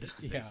dead,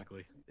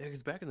 basically. Yeah,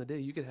 because back in the day,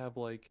 you could have,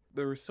 like,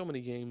 there were so many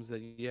games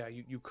that,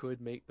 you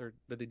could make,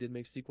 that they did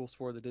make sequels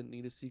for that didn't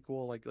need a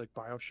sequel, like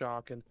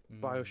Bioshock and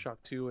Bioshock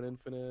 2 and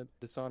Infinite,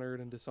 Dishonored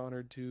and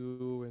Dishonored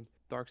 2, and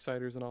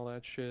Darksiders and all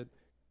that shit,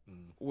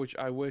 which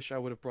I wish I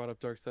would have brought up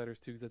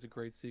Darksiders 2 because that's a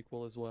great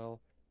sequel as well.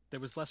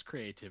 There was less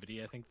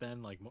creativity, I think,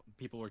 then. Like,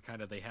 people were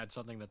they had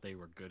something that they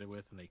were good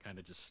with, and they kind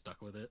of just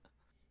stuck with it.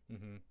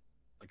 Mm-hmm.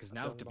 Because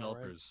now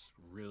developers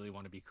really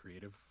want to be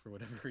creative for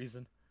whatever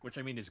reason, which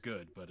I mean is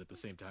good, but at the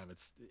same time,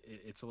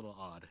 it's a little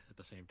odd at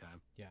the same time.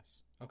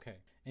 Yes. Okay.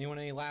 Anyone,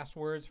 any last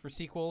words for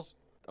sequels?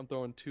 I'm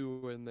throwing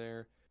 2 in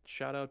there.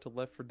 Shout out to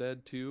Left 4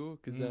 Dead 2,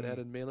 because that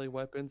added melee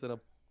weapons and a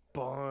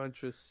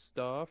bunch of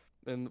stuff.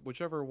 And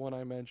whichever one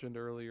I mentioned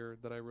earlier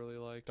that I really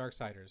liked.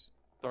 Darksiders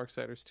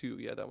 2.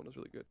 Yeah, that one was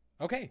really good.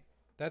 Okay.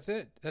 That's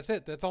it.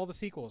 That's all the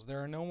sequels.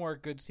 There are no more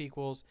good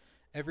sequels.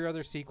 Every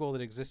other sequel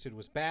that existed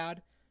was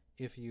bad.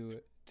 If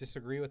you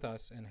disagree with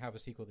us and have a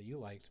sequel that you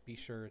liked, be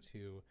sure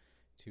to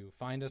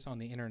find us on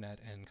the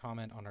internet and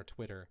comment on our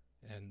Twitter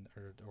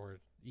or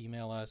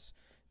email us.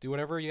 Do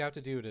whatever you have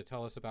to do to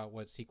tell us about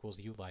what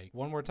sequels you like.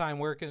 One more time,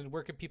 where can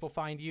people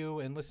find you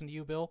and listen to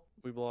you, Bill?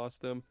 We've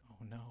lost him. Oh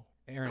no,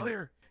 Aaron.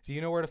 Clear. Do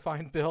you know where to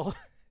find Bill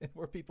and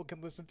where people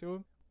can listen to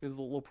him? There's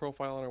a little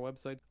profile on our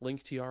website,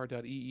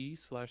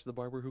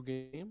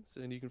 linktr.ee/thebarberwhogames,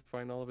 and you can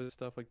find all of his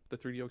stuff like the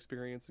 3DO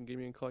experience and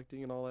gaming and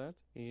collecting and all that.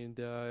 And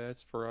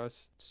as for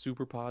us,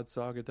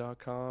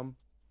 superpodsaga.com.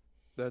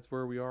 That's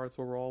where we are. It's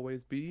where we'll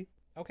always be.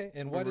 Okay,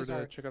 and what is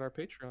our... Check out our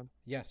Patreon.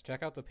 Yes,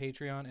 check out the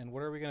Patreon. And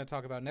what are we going to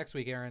talk about next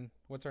week, Aaron?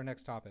 What's our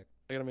next topic?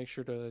 I got to make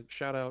sure to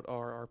shout out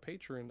our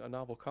patron, A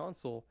Novel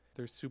Console.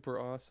 They're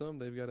super awesome.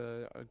 They've got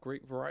a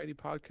great variety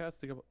podcast.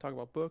 They talk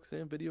about books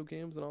and video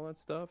games and all that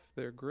stuff.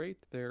 They're great.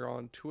 They're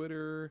on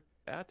Twitter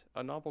at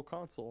A Novel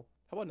Console.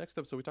 How about next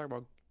episode we talk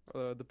about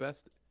the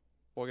best...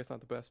 Well, I guess not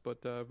the best,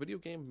 but video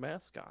game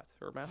mascot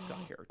or mascot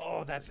character.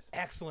 Oh, that's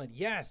excellent.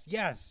 Yes.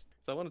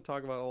 So I want to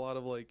talk about a lot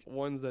of like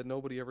ones that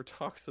nobody ever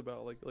talks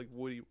about, like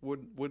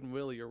Wooden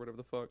Willie or whatever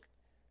the fuck.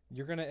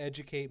 You're going to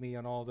educate me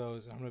on all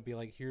those. I'm going to be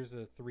like, here's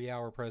a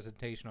 3-hour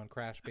presentation on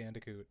Crash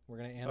Bandicoot. We're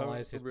going to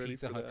analyze his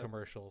Pizza Hut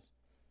commercials.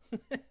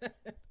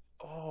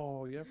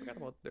 Oh, yeah, I forgot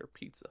about their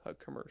Pizza Hut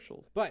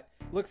commercials. But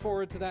look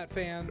forward to that,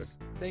 fans.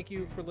 Thank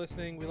you for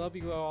listening. We love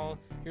you all.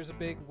 Here's a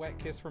big wet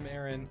kiss from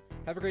Aaron.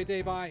 Have a great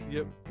day. Bye.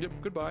 Yep.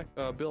 Goodbye.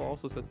 Bill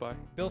also says bye.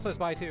 Bill says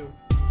bye, too.